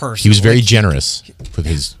personal. He was very generous with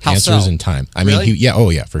his answers and time. I mean,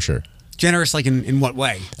 Really? For sure. Generous, like in what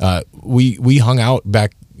way? We hung out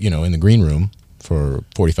back, in the green room for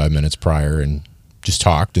 45 minutes prior and just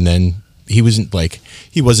talked, and then he wasn't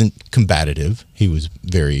combative. He was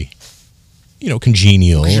very,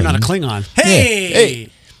 congenial. Because you're not a Klingon. Hey!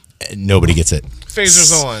 Nobody gets it.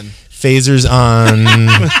 Phasers on. Phasers on.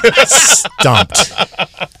 Stumped.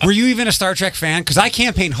 Were you even a Star Trek fan? Because I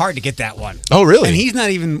campaigned hard to get that one. Oh, really? And he's not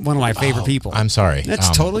even one of my favorite people. I'm sorry.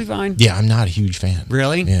 That's totally fine. Yeah, I'm not a huge fan.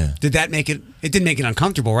 Really? Yeah. Did that make it? It didn't make it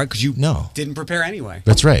uncomfortable, right? Because you didn't prepare anyway.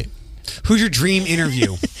 That's right. Who's your dream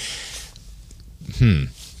interview?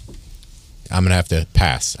 I'm gonna have to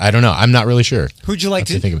pass. I don't know. I'm not really sure. Who'd you like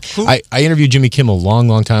to think of? I interviewed Jimmy Kimmel a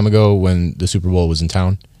long time ago when the Super Bowl was in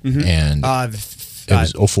town, and it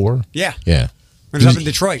was 04. Yeah. Yeah. It was up in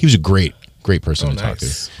Detroit. He was a great person to talk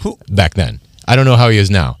to. Back then, I don't know how he is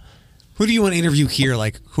now. Who do you want to interview here?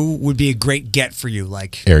 Like, who would be a great get for you?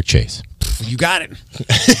 Like Eric Chase. You got it.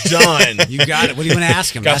 Done. You got it. What do you want to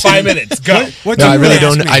ask him? Got 5 minutes. Go. What no, do you I really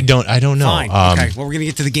want to don't. ask me? I don't know. Fine. Okay. Well, we're gonna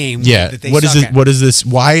get to the game. Yeah. That they What is suck it? at. What is this?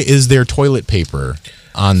 Why is there toilet paper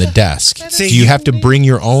on the desk? See, Do you have to bring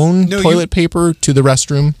your own No, toilet paper to the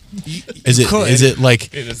restroom? Is it like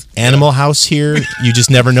Animal House here? You just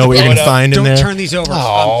never know what you're gonna find in there. Don't turn these over.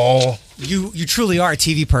 Oh. You truly are a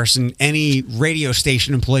TV person. Any radio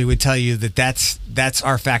station employee would tell you that that's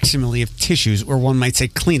our facsimile of tissues, or one might say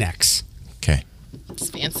Kleenex. Okay. It's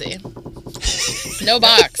fancy. No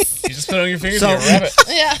box. You just put it on your fingers So- and you wrap it.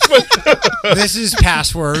 Yeah. This is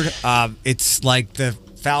password. It's like the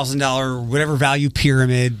 $1,000 whatever value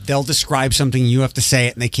pyramid. They'll describe something, you have to say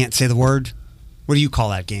it, and they can't say the word. What do you call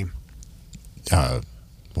that game?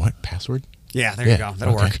 What password? Yeah, there you go.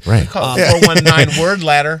 That'll okay, work. Right. Call it 419 word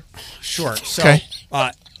ladder. Sure. So, Okay.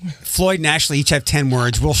 Floyd and Ashley each have 10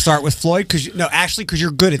 words. We'll start with Floyd Ashley, because you're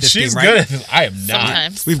good at this She's game, right? good at this. I am not.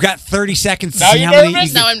 Sometimes. We've got 30 seconds to Now see you're how many.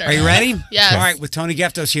 nervous? Now I'm nervous. Are you ready? Yes. All right, with Tony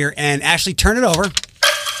Geftos here, and Ashley, turn it over.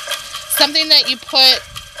 Something that you put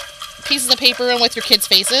pieces of paper in with your kids'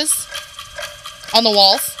 faces on the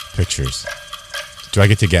walls. Pictures. Do I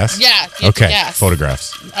get to guess? Yeah. You have to Okay. guess.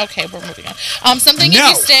 Photographs. Okay, we're moving on. Something if No.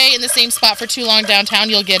 you stay in the same spot for too long downtown,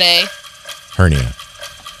 you'll get a Hernia.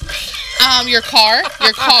 your car.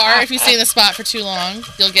 If you stay in the spot for too long,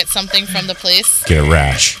 you'll get something from the place. Get a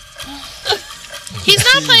rash. He's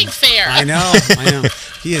not playing fair. I know.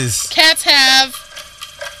 He is Cats have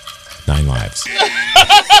 9 lives.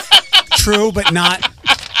 true, but not. All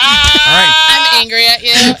right. I'm angry at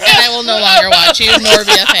you, and I will no longer watch you nor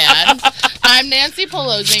be a fan. I'm Nancy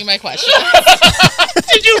Pelosiing my question.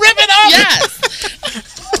 Did you rip it up? Yes.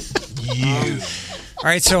 All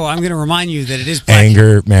right, so I'm going to remind you that it is Black,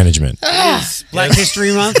 Anger management. Black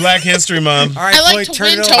History Month. Black History Month. All right, I like Floyd, to turn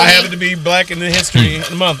win, it over. Tony. I happen to be black in the history of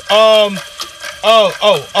the month.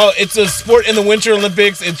 It's a sport in the Winter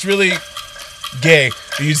Olympics. It's really gay.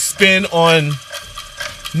 You spin on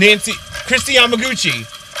Christy Yamaguchi,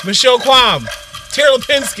 Michelle Kwan, Tara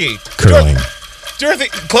Lipinski. Curling. Dorothy,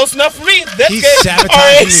 close enough for me. That's He's gay. sabotaging All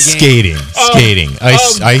right. the game. Skating.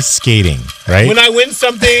 Ice skating, right? When I win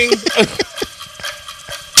something,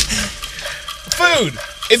 food.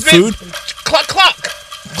 It's been Food? Cluck.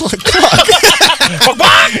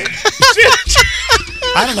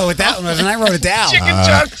 I don't know what that one was, and I wrote it down. Chicken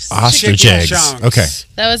chunks. Ostrich Chicken eggs. chunks. Okay.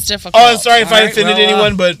 That was difficult. Oh, I'm sorry if All I right, offended well,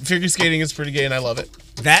 anyone, but figure skating is pretty gay and I love it.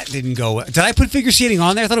 That didn't go well. Did I put figure skating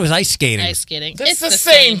on there? I thought it was ice skating. Ice skating. That's It's the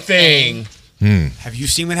same thing. Have you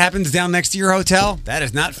seen what happens down next to your hotel? That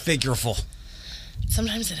is not figureful.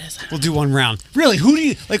 Sometimes it is. We'll do one round. Really,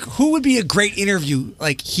 who would be a great interview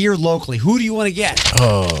like here locally? Who do you want to get?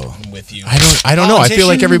 Oh, I'm with you. I don't know. I feel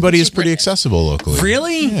like Politician? everybody is pretty accessible locally.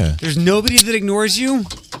 Really? Yeah. There's nobody that ignores you?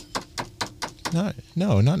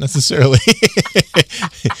 No, not necessarily.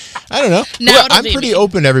 I don't know. Now Well, it'll I'm be pretty me.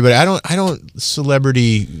 open to everybody. I don't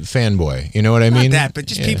celebrity fanboy. You know what I mean? Not that, but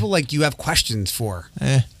just Yeah. people like you have questions for.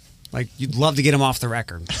 Eh. Like you'd love to get them off the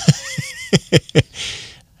record.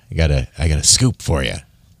 I got a scoop for you.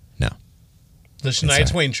 No. The Shania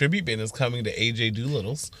Twain tribute band is coming to AJ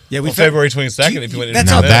Doolittle's. Yeah, we on found- February 22nd. If you want to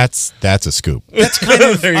Now that's a scoop. That's kind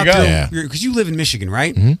of There you go. Yeah. Because you live in Michigan,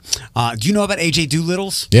 right? Mm-hmm. Do you know about AJ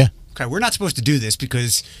Doolittle's? Yeah. Okay, we're not supposed to do this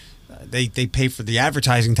because they pay for the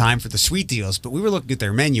advertising time for the sweet deals, but we were looking at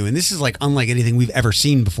their menu, and this is like unlike anything we've ever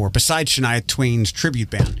seen before, besides Shania Twain's tribute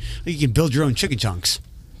band. You can build your own chicken chunks.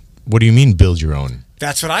 What do you mean build your own?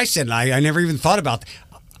 That's what I said, and I never even thought about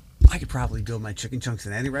I could probably build my chicken chunks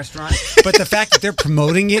in any restaurant, but the fact that they're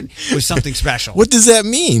promoting it was something special. What does that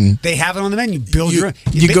mean? They have it on the menu. Build your own.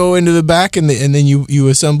 You go into the back and then you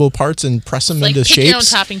assemble parts and press them Like into pick your own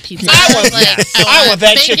shapes. topping pizza. I want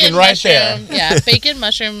that bacon, chicken right there. mushroom, Yeah, bacon,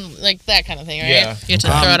 mushroom, like that kind of thing, right? Yeah. You have to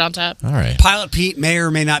throw it on top. All right. Pilot Pete may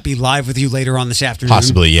or may not be live with you later on this afternoon.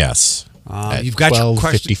 Possibly yes. At You've got your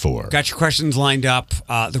 12:54. Got your questions lined up.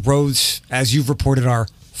 The roads, as you've reported, are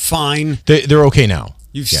fine. They're okay now.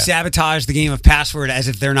 You've Yeah. sabotaged the game of Password as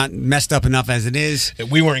if they're not messed up enough as it is.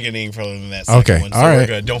 We weren't getting any further than that second Okay, one, so all we're right.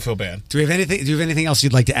 good. Don't feel bad. Do you have anything else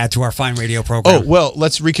you'd like to add to our fine radio program? Oh well,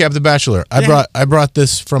 let's recap The Bachelor. Yeah. I brought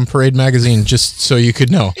this from Parade Magazine just so you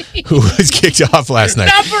could know who was kicked off last night.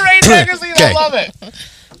 Not Parade Magazine. Okay. I love it.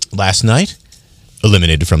 Last night,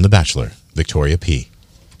 eliminated from The Bachelor: Victoria P,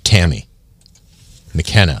 Tammy,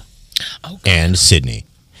 McKenna, and Sydney.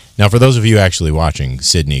 Now, for those of you actually watching,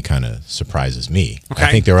 Sydney kind of surprises me. Okay.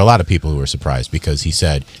 I think there were a lot of people who were surprised because he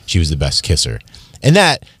said she was the best kisser. And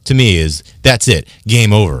that, to me, that's it.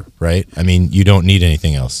 Game over, right? I mean, you don't need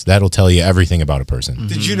anything else. That'll tell you everything about a person.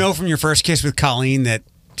 Did you know from your first kiss with Colleen that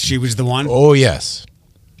she was the one? Oh, yes.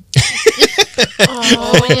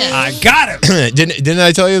 I got it. Didn't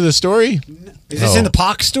I tell you the story? Is this in the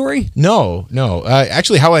Pox story? No.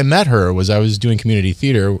 Actually, how I met her was I was doing community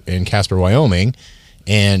theater in Casper, Wyoming,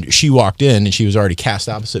 and she walked in and she was already cast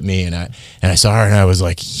opposite me, and I saw her and I was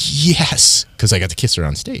like, yes, because I got to kiss her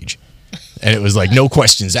on stage, and it was like no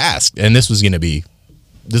questions asked, and this was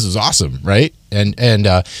awesome, right?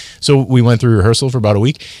 And so we went through rehearsal for about a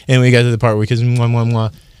week, and we got to the part where we kissed, mwah, mwah,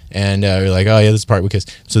 mwah. And we were like, oh, yeah, this is the part we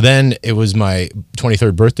kissed. So then it was my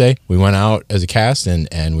 23rd birthday. We went out as a cast, and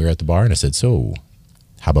we were at the bar, and I said, so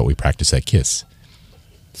how about we practice that kiss?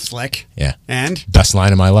 Slick. Yeah. And? Best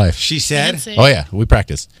line of my life. She said? Fancy. Oh, yeah, we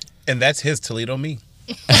practiced. And that's his Toledo me.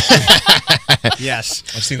 Yes.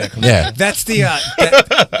 I've seen that. Yeah. That's the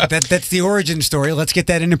that's the origin story. Let's get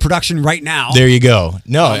that into production right now. There you go.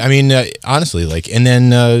 No, I mean, honestly, and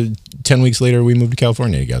then 10 weeks later, we moved to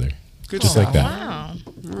California together. Good Just stuff. like that. Wow.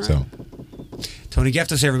 So, Tony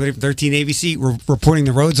Geftos, everybody from 13 ABC. We're reporting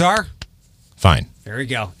the roads are fine. There we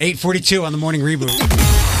go. 8:42 on the morning reboot.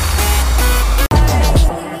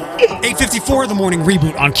 8:54 the morning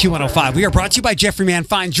reboot on Q105. We are brought to you by Jeffrey Mann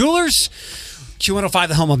Fine Jewelers. Q105,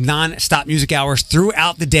 the home of non-stop music hours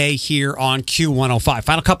throughout the day here on Q105.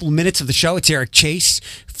 Final couple of minutes of the show. It's Eric Chase,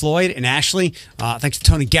 Floyd, and Ashley. Thanks to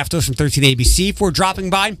Tony Geftos from 13 ABC for dropping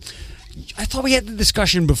by. I thought we had the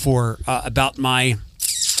discussion before about my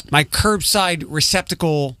curbside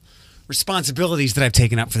receptacle responsibilities that I've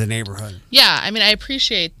taken up for the neighborhood. Yeah, I mean, I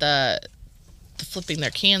appreciate the flipping their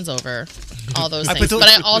cans over, all those I things. put But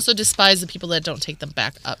I also despise the people that don't take them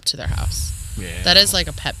back up to their house. Yeah. That is like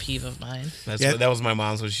a pet peeve of mine. That was my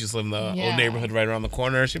mom's when she used to live in the old neighborhood right around the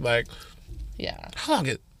corner. She'd be like, yeah. How long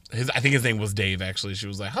I think his name was Dave, actually. She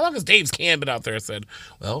was like, how long has Dave's can been out there? I said,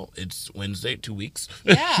 well, it's Wednesday, 2 weeks.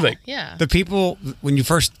 Yeah, yeah. The people, when you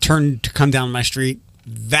first turned to come down my street,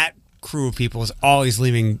 that crew of people is always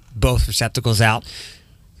leaving both receptacles out.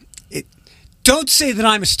 Don't say that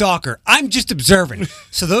I'm a stalker. I'm just observing.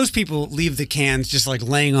 So those people leave the cans just like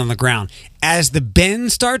laying on the ground. As the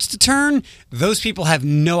bend starts to turn, those people have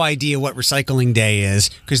no idea what recycling day is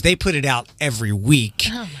because they put it out every week.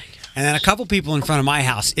 Oh, my God. And then a couple people in front of my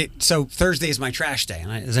house. So Thursday is my trash day.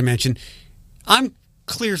 And as I mentioned, I'm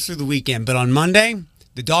clear through the weekend. But on Monday,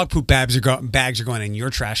 the dog poop bags are going in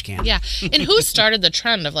your trash can. Yeah. And who started the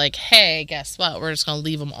trend of like, hey, guess what? We're just going to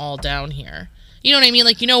leave them all down here. You know what I mean?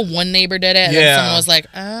 Like, one neighbor did it, and then someone was like,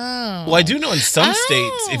 oh. Well, I do know in some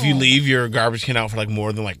states, if you leave your garbage can out for like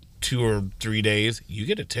more than like 2 or 3 days, you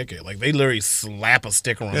get a ticket. Like, they literally slap a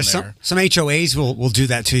sticker on there. Some HOAs will do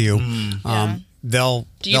that to you. they'll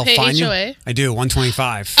Do you pay fine HOA? you. I do,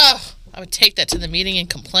 $125. Oh, I would take that to the meeting and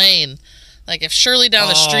complain. Like if Shirley down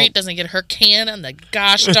the street doesn't get her can on the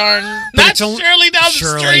gosh darn Not Shirley down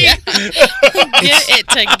the street. Get it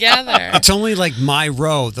together. It's only like my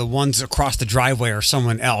row, the ones across the driveway are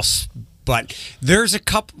someone else. But there's a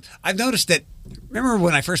couple. I've noticed that. Remember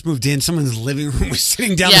when I first moved in, someone's living room was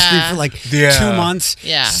sitting down the street for like 2 months?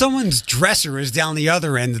 Yeah. Someone's dresser is down the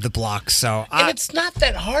other end of the block. So And it's not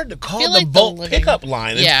that hard to call feel the like the Bolt living- pickup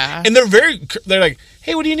line. Yeah. And they're like,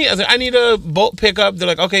 hey, what do you need? I was like, I need a Bolt pickup. They're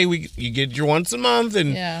like, okay, you get your once a month.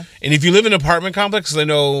 And if you live in an apartment complex, 'cause I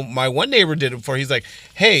know my one neighbor did it before. He's like,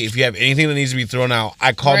 hey, if you have anything that needs to be thrown out,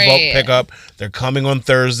 I call Bolt pickup. They're coming on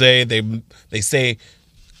Thursday. They say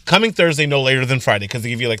coming Thursday, no later than Friday, because they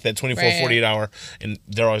give you like that 24, 48 hour. And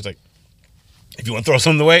they're always like, if you want to throw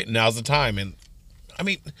something away, now's the time. And I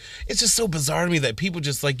mean, it's just so bizarre to me that people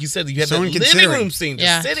just, like you said, you have that living room scene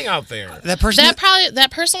just sitting out there. That person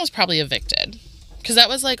that person was probably evicted because that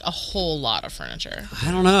was like a whole lot of furniture. I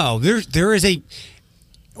don't know. There is a.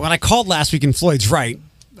 When I called last week, and Floyd's right.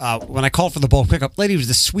 When I called for the bulk pickup, lady was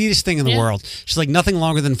the sweetest thing in the world. She's like nothing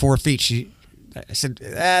longer than 4 feet. I said,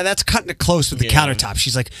 that's cutting it close with the countertop.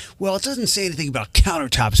 She's like, well, it doesn't say anything about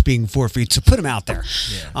countertops being 4 feet, so put them out there.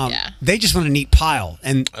 They just want a neat pile.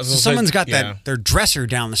 And so someone's got their dresser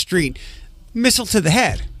down the street, missile to the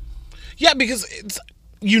head. Yeah, because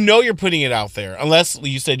you're putting it out there. Unless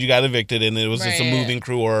you said you got evicted and it was just a moving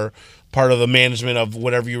crew or part of the management of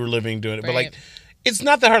whatever you were living doing it. But like, it's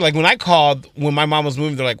not that hard. Like when I called, when my mom was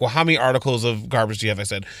moving, they're like, well, how many articles of garbage do you have? I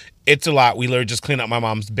said, it's a lot. We literally just cleaned out my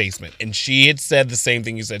mom's basement. And she had said the same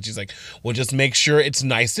thing you said. She's like, well, just make sure it's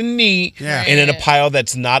nice and neat and in a pile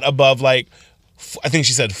that's not above like, I think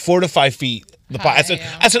she said 4 to 5 feet. The pile.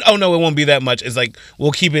 I said, oh no, it won't be that much. It's like,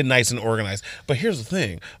 we'll keep it nice and organized. But here's the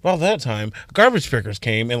thing. About that time, garbage pickers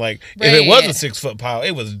came and like, if it was a 6 foot pile,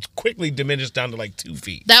 it was quickly diminished down to like 2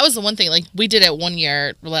 feet. That was the one thing. Like we did it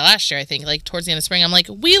last year, I think, like towards the end of spring. I'm like,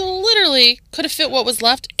 we literally could have fit what was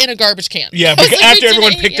left in a garbage can. Yeah, because like, after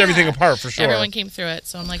everyone picked everything apart, for sure. Everyone came through it.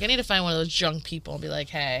 So I'm like, I need to find one of those junk people and be like,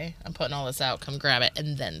 hey, I'm putting all this out. Come grab it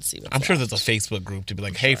and then see what's I'm sure there's a Facebook group to be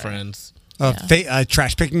like, hey, friends.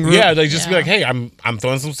 Trash picking group? Yeah, like just be like, hey, I'm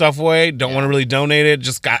throwing some stuff away. Don't want to really donate it.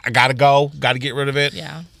 Just I gotta go. Got to get rid of it.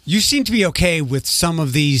 Yeah. You seem to be okay with some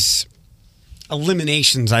of these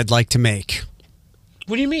eliminations I'd like to make.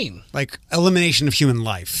 What do you mean? Like elimination of human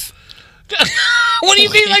life. What do you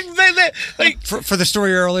mean? Like for the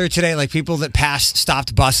story earlier today, like people that passed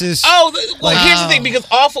stopped buses. Oh, well, here's the thing. Because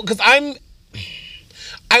I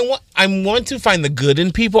want to find the good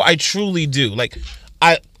in people. I truly do. Like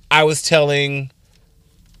I was telling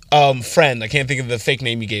friend, I can't think of the fake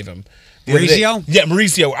name you gave him. Mauricio? Yeah,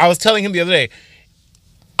 Mauricio. I was telling him the other day,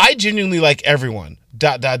 I genuinely like everyone. ...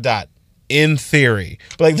 In theory.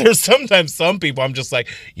 But like there's sometimes some people I'm just like,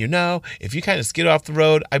 if you kind of skid off the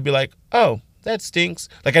road, I'd be like, oh, that stinks.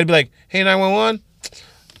 Like I'd be like, hey, 911,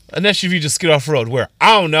 an SUV just skid off the road. Where?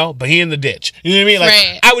 I don't know, but he in the ditch. You know what I mean?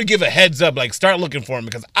 Like I would give a heads up, like start looking for him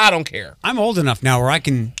because I don't care. I'm old enough now where I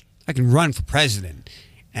can run for president.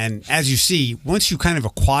 And as you see, once you kind of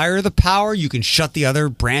acquire the power, you can shut the other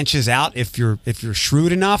branches out if you're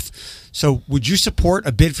shrewd enough. So would you support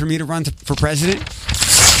a bid for me to run for president?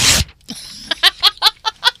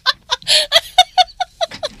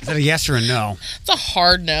 Is that a yes or a no? It's a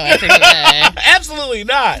hard no after today. Absolutely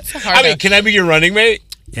not. It's a hard no. Can I be your running mate?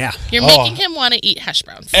 Yeah. You're making him want to eat hash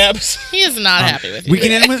browns. Absolutely. He is not happy with you. We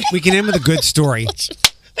can end with a good story.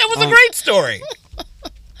 That was a great story.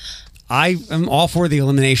 I am all for the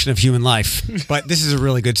elimination of human life, but this is a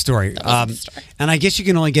really good story. And I guess you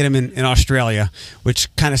can only get them in Australia,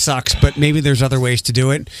 which kind of sucks, but maybe there's other ways to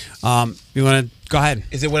do it. You want to go ahead?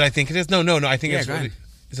 Is it what I think it is? No. I think it's really...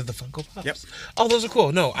 Is it the Funko Pops? Yep. Oh, those are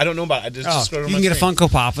cool. No, I don't know about it. You can get a Funko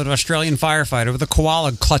Pop with an Australian firefighter with a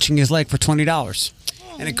koala clutching his leg for $20.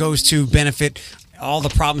 And it goes to benefit all the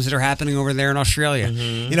problems that are happening over there in Australia.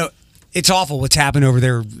 Mm-hmm. It's awful what's happened over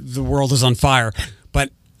there. The world is on fire.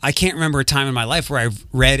 But I can't remember a time in my life where I've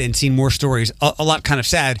read and seen more stories, a lot kind of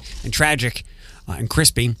sad and tragic and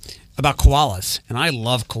crispy, about koalas. And I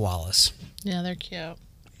love koalas. Yeah, they're cute. You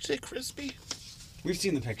say crispy? We've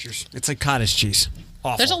seen the pictures. It's like cottage cheese.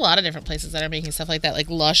 Awful. There's a lot of different places that are making stuff like that. Like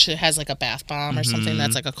Lush has like a bath bomb or something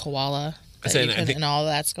that's like a koala. And all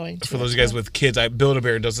that's going to. For those of you guys with kids,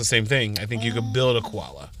 Build-A-Bear does the same thing. I think you could build a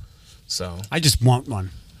koala. So I just want one.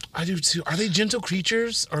 I do too. Are they gentle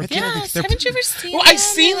creatures? Or yes. Haven't you ever seen them? I've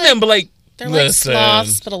seen them, but like... They're like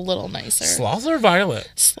sloths, but a little nicer. Sloths are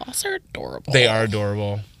violet. Sloths are adorable. They are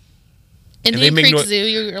adorable. Indian Creek Zoo,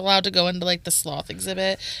 you're allowed to go into like the sloth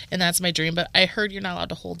exhibit, and that's my dream. But I heard you're not allowed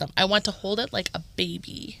to hold them. I want to hold it like a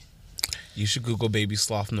baby. You should Google baby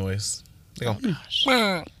sloth noise. They go, gosh.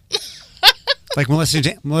 Like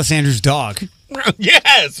Melissa Andrews' dog.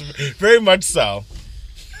 Yes, very much so.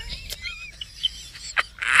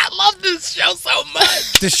 I love this show so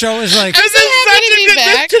much. The show is like...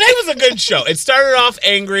 Today was a good show. It started off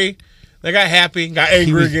angry. They got happy, got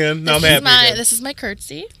angry again. Now I'm happy again. This is my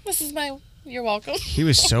curtsy. You're welcome. He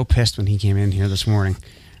was so pissed when he came in here this morning.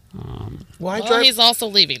 He's also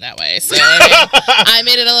leaving that way, so I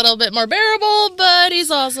made it a little bit more bearable, but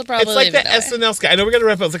he's also probably It's like leaving the that way. SNL skit. I know we got to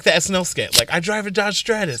wrap up. It's like the SNL skit. Like, I drive a Dodge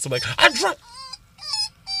Stratus. I'm like, I drive...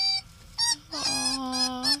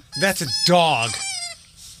 That's a dog.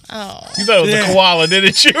 Oh. You thought it was a koala,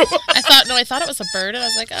 didn't you? I thought it was a bird, and I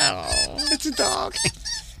was like, oh. It's a dog.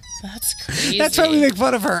 That's crazy. That's why we make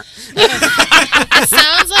fun of her. It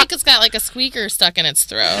sounds like it's got like a squeaker stuck in its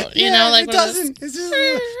throat. You know, like it doesn't. It's just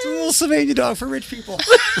a little Sylvania dog for rich people.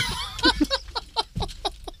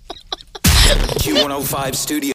 Q105 Studio.